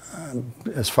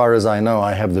 as far as I know,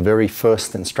 I have the very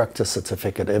first instructor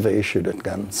certificate ever issued at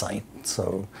Gunsite.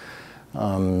 So,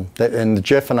 and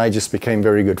Jeff and I just became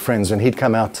very good friends. When he'd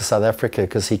come out to South Africa,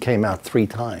 because he came out 3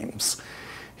 times,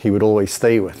 he would always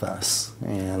stay with us.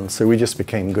 And so we just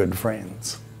became good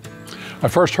friends. I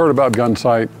first heard about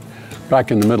Gunsite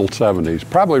back in the middle 70s,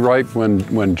 probably right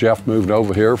when Jeff moved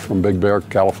over here from Big Bear,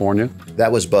 California.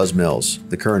 That was Buzz Mills,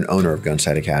 the current owner of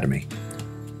Gunsite Academy.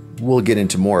 We'll get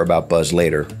into more about Buzz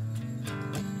later,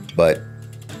 but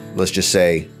let's just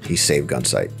say he saved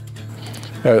Gunsite.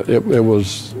 It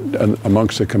was,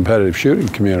 amongst the competitive shooting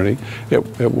community,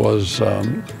 it was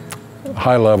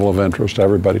high level of interest.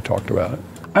 Everybody talked about it.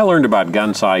 I learned about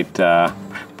Gunsite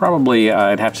probably,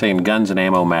 I'd have to say, in Guns and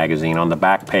Ammo magazine, on the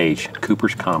back page,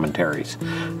 Cooper's Commentaries,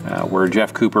 where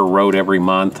Jeff Cooper wrote every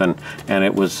month, and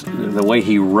it was the way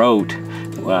he wrote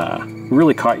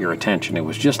really caught your attention. It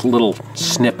was just little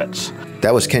snippets.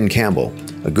 That was Ken Campbell,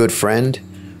 a good friend,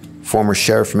 former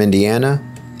sheriff from Indiana,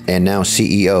 and now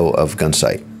CEO of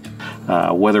Gunsite.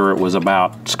 Whether it was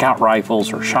about scout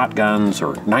rifles or shotguns or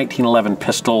 1911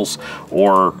 pistols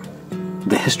or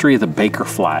the history of the Baker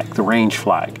flag, the range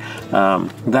flag,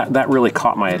 that really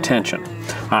caught my attention.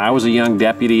 I was a young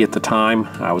deputy at the time.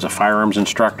 I was a firearms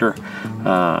instructor,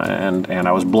 and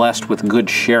I was blessed with a good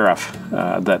sheriff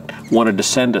that wanted to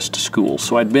send us to school.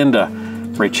 So I'd been to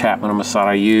Ray Chapman and Masad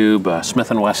Ayub,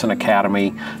 Smith & Wesson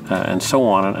Academy, and so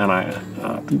on, and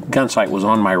Gunsite was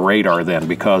on my radar then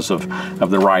because of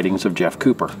the writings of Jeff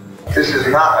Cooper. This is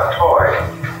not a toy.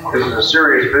 This is a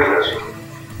serious business.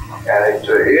 And it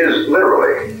is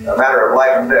literally a matter of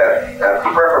life and death,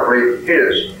 and preferably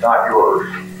his, not yours.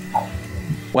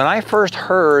 When I first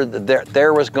heard that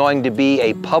there was going to be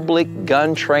a public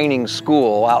gun training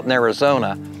school out in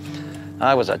Arizona,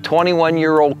 I was a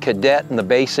 21-year-old cadet in the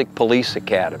Basic Police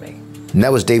Academy. And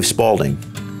that was Dave Spaulding,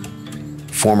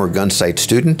 former Gunsite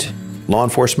student, law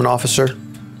enforcement officer,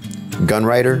 gun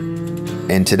writer,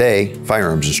 and today,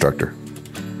 firearms instructor.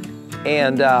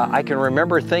 And I can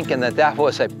remember thinking that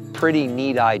was a pretty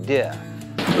neat idea.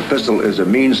 The pistol is a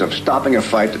means of stopping a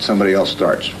fight that somebody else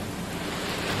starts.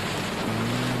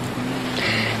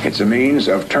 It's a means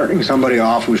of turning somebody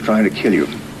off who's trying to kill you.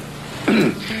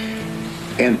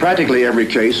 In practically every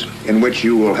case in which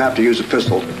you will have to use a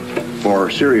pistol for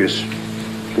serious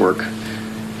work,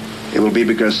 it will be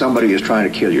because somebody is trying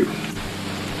to kill you.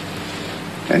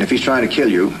 And if he's trying to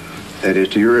kill you, it is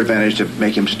to your advantage to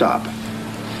make him stop.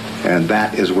 And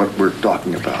that is what we're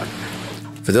talking about.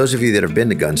 For those of you that have been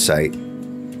to Gunsite,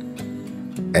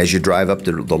 as you drive up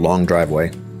the long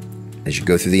driveway, as you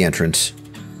go through the entrance,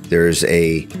 there's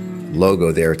a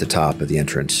logo there at the top of the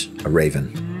entrance, a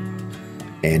raven.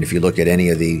 And if you look at any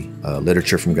of the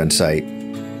literature from Gunsite,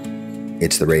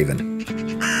 it's the raven.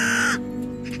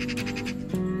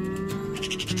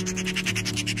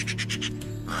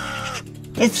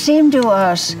 It seemed to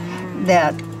us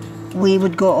that we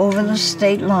would go over the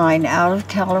state line out of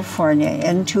California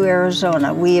into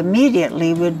Arizona. We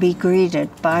immediately would be greeted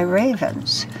by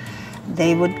ravens.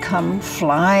 They would come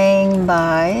flying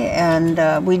by,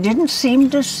 and we didn't seem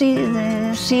to see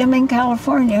them in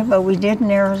California, but we did in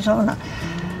Arizona.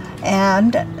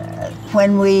 And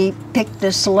when we picked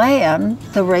this land,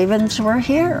 the ravens were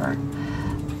here.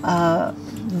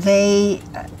 They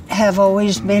have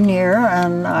always been here,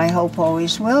 and I hope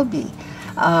always will be.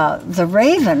 The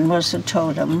raven was a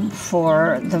totem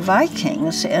for the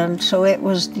Vikings, and so it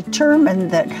was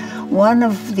determined that one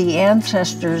of the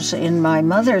ancestors in my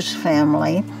mother's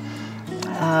family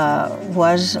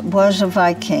was a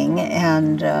Viking,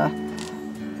 and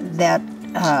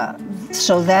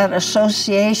so that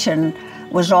association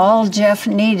was all Jeff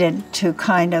needed to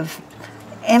kind of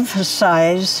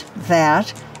emphasize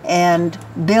that and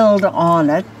build on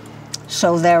it.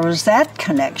 So there was that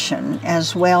connection,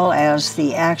 as well as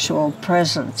the actual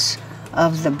presence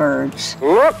of the birds.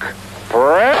 Look,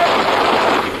 Brett,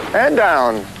 and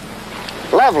down.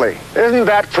 Lovely. Isn't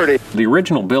that pretty? The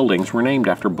original buildings were named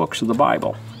after books of the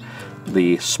Bible.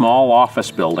 The small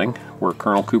office building where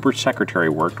Colonel Cooper's secretary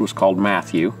worked was called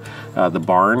Matthew. The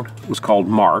barn was called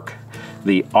Mark.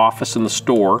 The office in the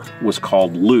store was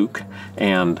called Luke,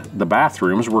 and the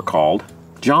bathrooms were called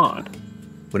John.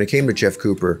 When it came to Jeff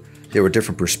Cooper, there were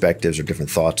different perspectives or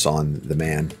different thoughts on the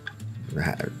man,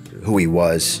 who he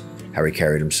was, how he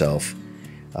carried himself.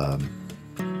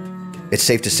 It's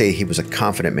safe to say he was a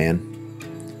confident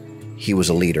man. He was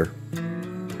a leader.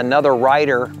 Another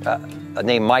writer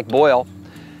named Mike Boyle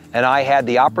and I had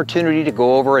the opportunity to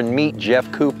go over and meet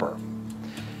Jeff Cooper.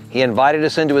 He invited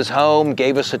us into his home,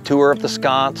 gave us a tour of the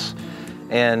sconce,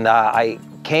 and I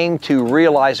came to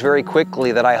realize very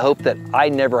quickly that I hoped that I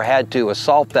never had to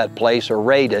assault that place or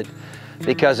raid it,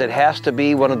 because it has to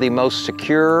be one of the most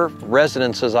secure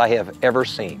residences I have ever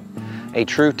seen, a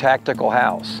true tactical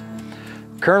house.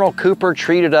 Colonel Cooper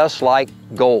treated us like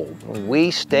gold.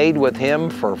 We stayed with him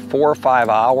for 4 or 5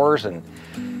 hours, and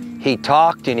he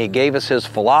talked and he gave us his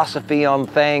philosophy on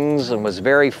things and was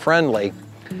very friendly.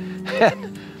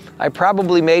 I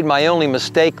probably made my only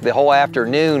mistake the whole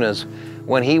afternoon is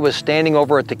when he was standing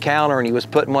over at the counter and he was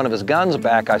putting one of his guns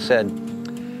back. I said,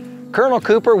 "Colonel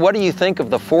Cooper, what do you think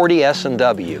of the 40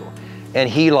 S&W?" And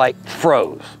he like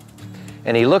froze.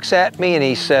 And he looks at me and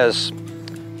he says,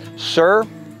 "Sir,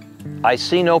 I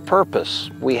see no purpose.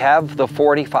 We have the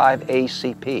 45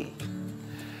 ACP."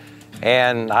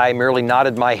 And I merely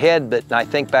nodded my head, but I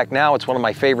think back now it's one of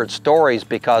my favorite stories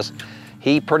because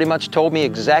he pretty much told me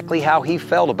exactly how he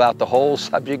felt about the whole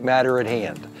subject matter at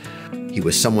hand. He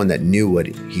was someone that knew what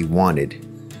he wanted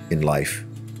in life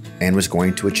and was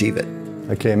going to achieve it.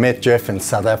 Okay, I met Jeff in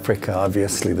South Africa,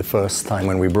 obviously, the first time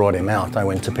when we brought him out. I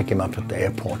went to pick him up at the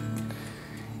airport.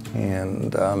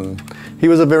 And he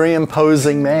was a very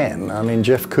imposing man. I mean,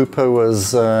 Jeff Cooper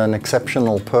was an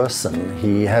exceptional person.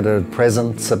 He had a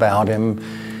presence about him.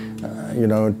 You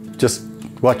know, just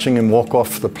watching him walk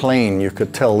off the plane, you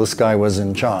could tell this guy was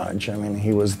in charge. I mean,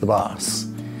 he was the boss.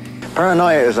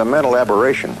 Paranoia is a mental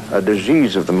aberration, a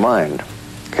disease of the mind,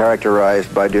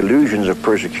 characterized by delusions of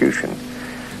persecution.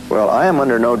 Well, I am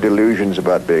under no delusions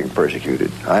about being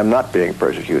persecuted. I am not being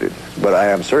persecuted, but I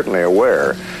am certainly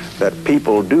aware that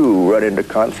people do run into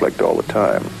conflict all the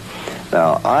time.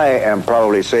 Now, I am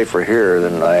probably safer here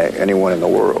than anyone in the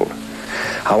world.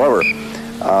 However,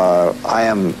 I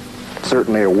am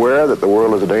certainly aware that the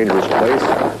world is a dangerous place,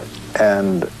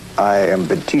 and I have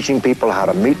been teaching people how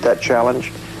to meet that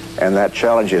challenge, and that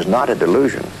challenge is not a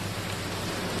delusion.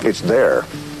 It's there.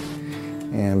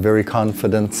 And very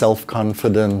confident,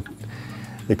 self-confident,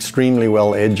 extremely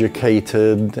well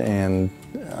educated, and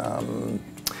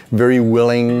very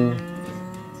willing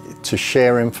to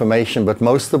share information. But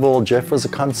most of all, Jeff was a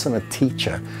consummate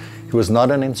teacher. He was not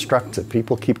an instructor.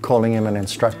 People keep calling him an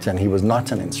instructor, and he was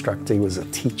not an instructor. He was a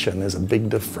teacher, and there's a big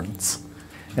difference.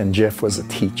 And Jeff was a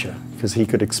teacher because he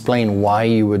could explain why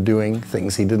you were doing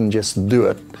things. He didn't just do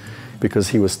it because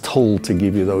he was told to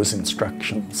give you those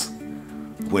instructions.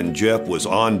 When Jeff was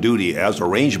on duty as a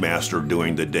range master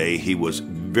during the day, he was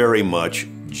very much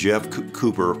Jeff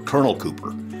Cooper, Colonel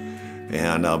Cooper,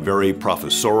 and very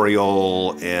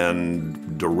professorial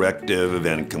and directive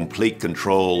and complete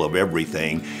control of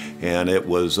everything. And it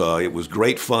was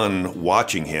great fun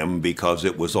watching him because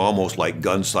it was almost like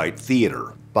Gunsite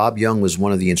theater. Bob Young was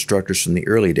one of the instructors from the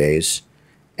early days,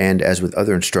 and as with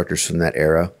other instructors from that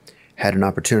era, had an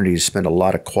opportunity to spend a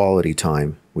lot of quality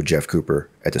time with Jeff Cooper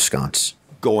at the sconce.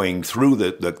 Going through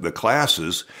the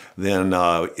classes, then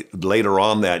later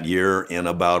on that year, in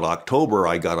about October,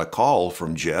 I got a call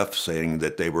from Jeff saying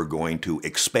that they were going to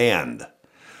expand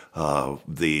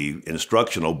the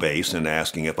instructional base and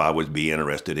asking if I would be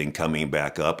interested in coming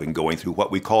back up and going through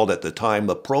what we called at the time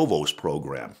the Provost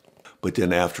program. But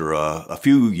then after a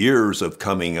few years of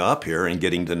coming up here and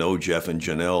getting to know Jeff and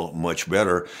Janelle much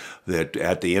better, that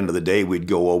at the end of the day we'd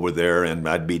go over there and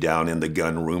I'd be down in the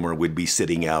gun room, or we'd be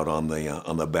sitting out on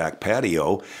the back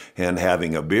patio and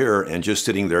having a beer and just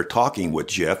sitting there talking with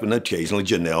Jeff, and occasionally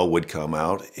Janelle would come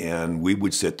out and we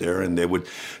would sit there and they would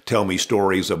tell me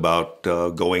stories about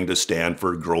going to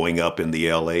Stanford, growing up in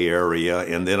the LA area,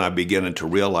 and then I began to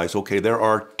realize, okay, there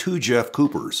are two Jeff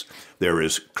Coopers. There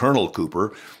is Colonel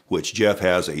Cooper, which Jeff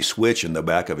has a switch in the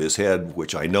back of his head,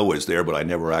 which I know is there, but I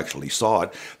never actually saw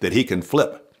it, that he can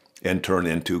flip and turn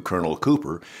into Colonel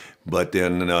Cooper. But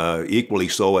then equally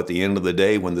so at the end of the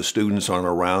day when the students aren't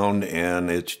around and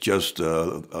it's just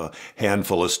a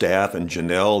handful of staff and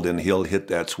Janelle, then he'll hit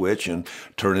that switch and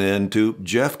turn it into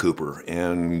Jeff Cooper.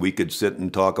 And we could sit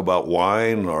and talk about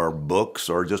wine or books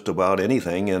or just about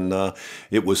anything. And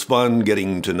it was fun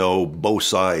getting to know both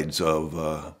sides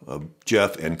of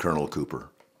Jeff and Colonel Cooper.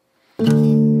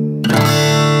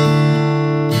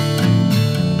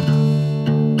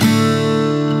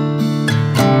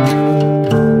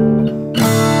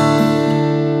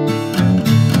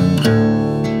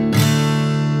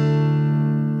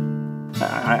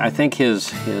 think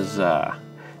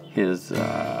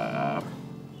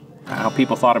how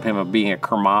people thought of him of being a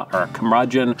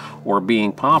curmudgeon or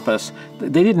being pompous,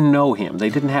 they didn't know him. They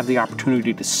didn't have the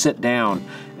opportunity to sit down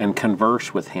and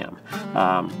converse with him.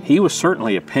 He was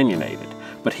certainly opinionated,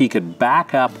 but he could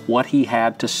back up what he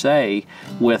had to say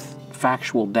with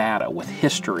factual data, with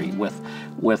history, he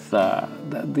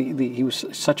was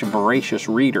such a voracious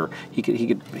reader.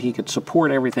 He could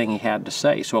support everything he had to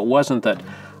say. So it wasn't that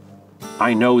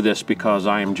I know this because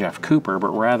I am Jeff Cooper, but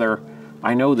rather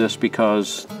I know this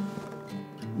because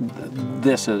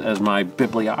this as my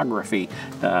bibliography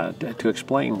to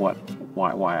explain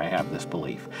why I have this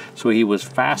belief. So he was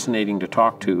fascinating to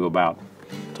talk to about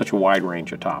such a wide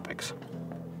range of topics.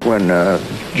 When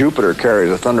Jupiter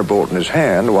carries a thunderbolt in his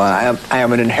hand, well, I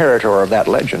am an inheritor of that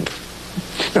legend.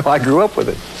 I grew up with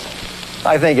it.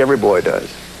 I think every boy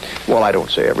does. Well, I don't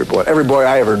say every boy. Every boy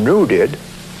I ever knew did.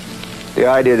 The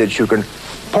idea that you can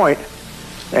point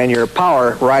and your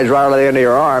power rides right out of the end of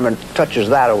your arm and touches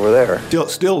that over there.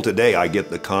 Still today, I get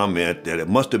the comment that it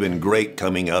must have been great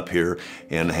coming up here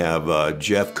and have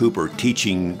Jeff Cooper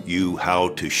teaching you how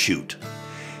to shoot.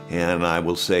 And I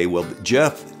will say, well,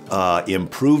 Jeff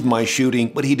improved my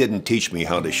shooting, but he didn't teach me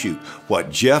how to shoot. What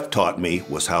Jeff taught me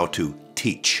was how to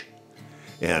teach.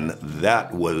 And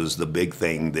that was the big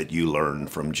thing that you learned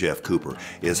from Jeff Cooper,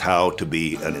 is how to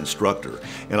be an instructor.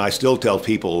 And I still tell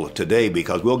people today,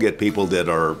 because we'll get people that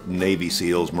are Navy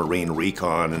SEALs, Marine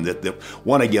Recon, and that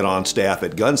want to get on staff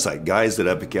at Gunsite, guys that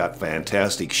have got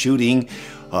fantastic shooting,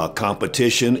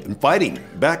 competition, and fighting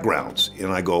backgrounds.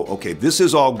 And I go, okay, this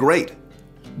is all great,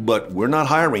 but we're not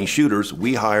hiring shooters,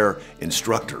 we hire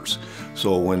instructors.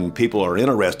 So when people are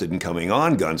interested in coming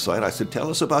on Gunsite, I said, tell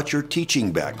us about your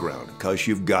teaching background, because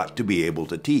you've got to be able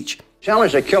to teach.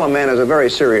 Challenge to kill a man is a very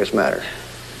serious matter.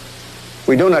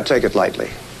 We do not take it lightly.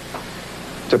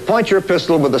 To point your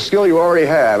pistol with the skill you already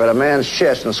have at a man's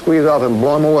chest and squeeze off and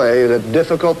blow him away is a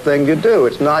difficult thing to do.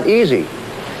 It's not easy.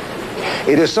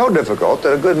 It is so difficult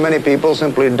that a good many people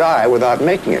simply die without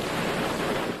making it.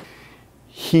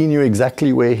 He knew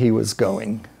exactly where he was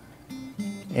going,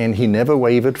 and he never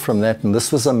wavered from that. And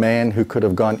this was a man who could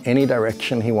have gone any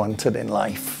direction he wanted in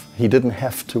life. He didn't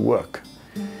have to work,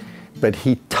 but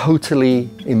he totally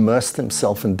immersed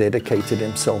himself and dedicated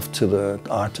himself to the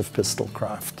art of pistol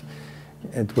craft.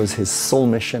 It was his sole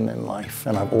mission in life,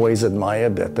 and I've always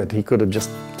admired that he could have just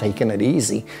taken it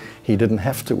easy. He didn't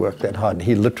have to work that hard.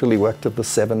 He literally worked at the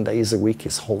 7 days a week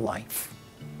his whole life.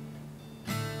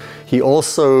 He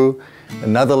also,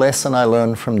 another lesson I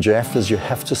learned from Jeff is you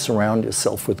have to surround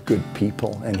yourself with good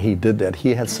people, and he did that.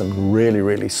 He had some really,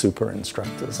 really super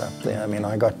instructors up there. I mean,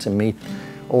 I got to meet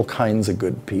all kinds of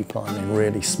good people. I mean,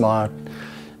 really smart,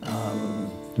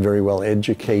 very well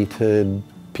educated,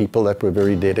 people that were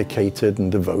very dedicated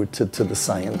and devoted to the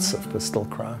science of pistol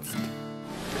craft.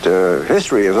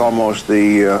 History is almost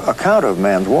the account of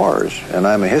man's wars, and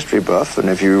I'm a history buff, and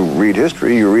if you read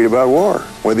history, you read about war,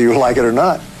 whether you like it or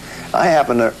not. I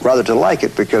happen to rather to like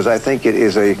it because I think it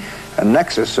is a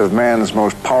nexus of man's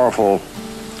most powerful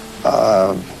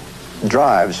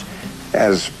drives.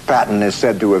 As Patton is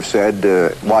said to have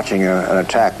said, watching an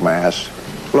attack mass,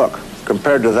 look,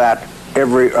 compared to that,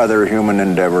 every other human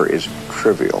endeavor is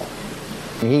trivial.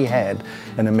 He had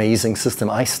an amazing system.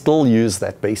 I still use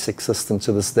that basic system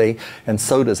to this day, and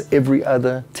so does every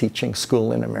other teaching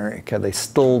school in America. They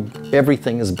still,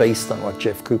 everything is based on what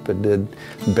Jeff Cooper did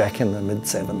back in the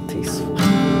mid-70s.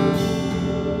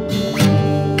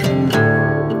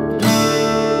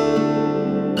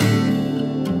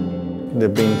 There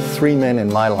have been 3 men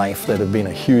in my life that have been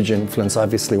a huge influence.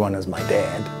 Obviously, one is my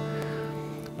dad.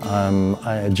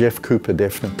 Jeff Cooper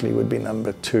definitely would be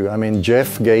number 2. I mean,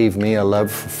 Jeff gave me a love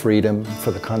for freedom,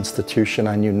 for the Constitution.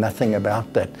 I knew nothing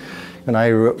about that. When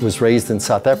I was raised in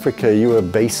South Africa, you were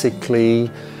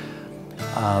basically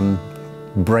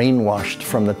brainwashed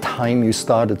from the time you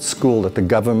started school that the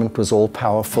government was all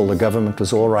powerful, the government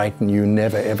was all right, and you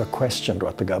never ever questioned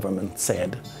what the government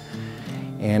said.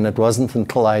 And it wasn't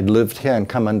until I'd lived here and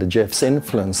come under Jeff's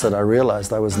influence that I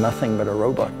realized I was nothing but a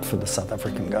robot for the South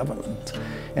African government.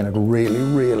 And it really,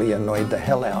 really annoyed the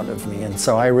hell out of me. And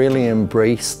so I really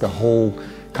embraced the whole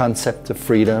concept of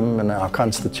freedom and our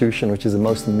Constitution, which is the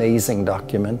most amazing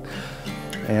document.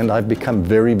 And I've become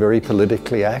very, very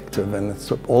politically active, and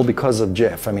it's all because of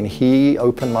Jeff. I mean, he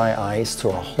opened my eyes to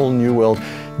a whole new world.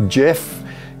 Jeff,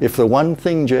 if the one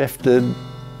thing Jeff did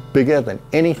bigger than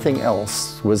anything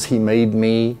else was he made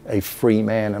me a free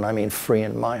man, and I mean free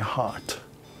in my heart.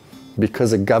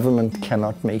 Because a government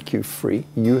cannot make you free.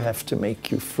 You have to make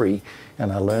you free.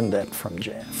 And I learned that from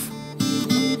Jeff.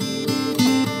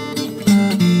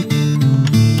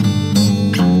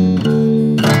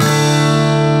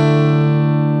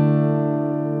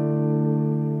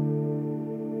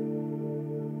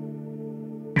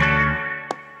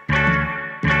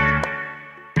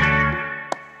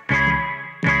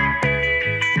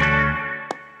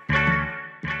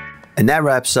 And that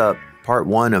wraps up part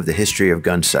 1 of the history of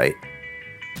Gunsite.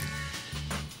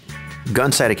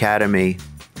 Gunsite Academy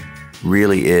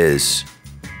really is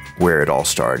where it all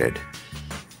started.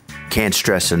 Can't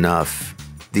stress enough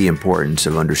the importance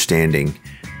of understanding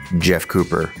Jeff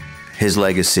Cooper, his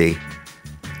legacy,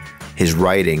 his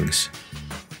writings,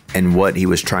 and what he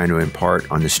was trying to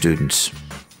impart on the students.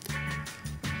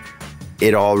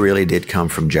 It all really did come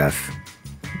from Jeff.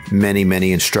 Many,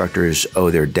 many instructors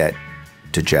owe their debt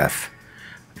to Jeff.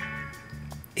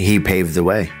 He paved the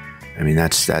way. I mean,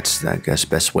 that's I guess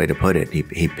best way to put it.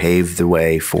 He paved the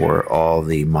way for all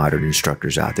the modern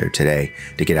instructors out there today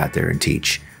to get out there and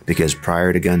teach. Because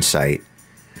prior to Gunsite,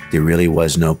 there really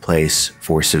was no place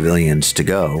for civilians to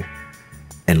go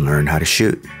and learn how to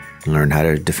shoot, learn how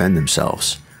to defend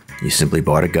themselves. You simply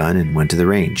bought a gun and went to the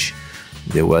range.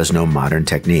 There was no modern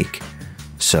technique.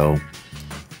 So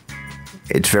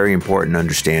it's very important to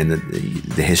understand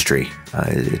the history.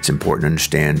 It's important to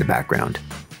understand the background.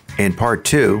 In part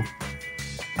 2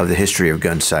 of the history of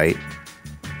Gunsite,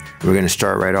 we're going to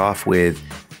start right off with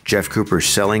Jeff Cooper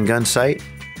selling Gunsite,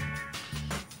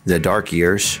 the dark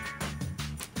years,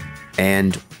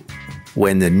 and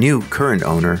when the new current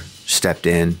owner stepped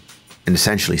in and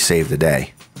essentially saved the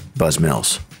day, Buzz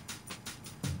Mills.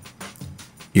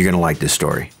 You're going to like this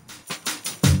story.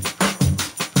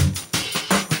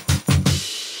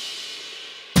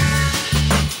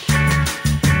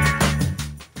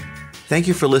 Thank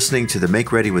you for listening to the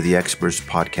Make Ready with the Experts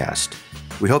podcast.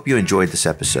 We hope you enjoyed this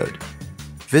episode.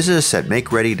 Visit us at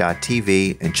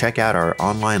makeready.tv and check out our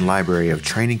online library of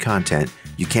training content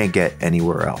you can't get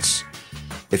anywhere else.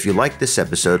 If you liked this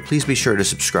episode, please be sure to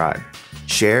subscribe,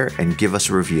 share, and give us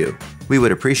a review. We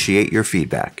would appreciate your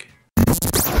feedback.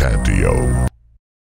 Patio.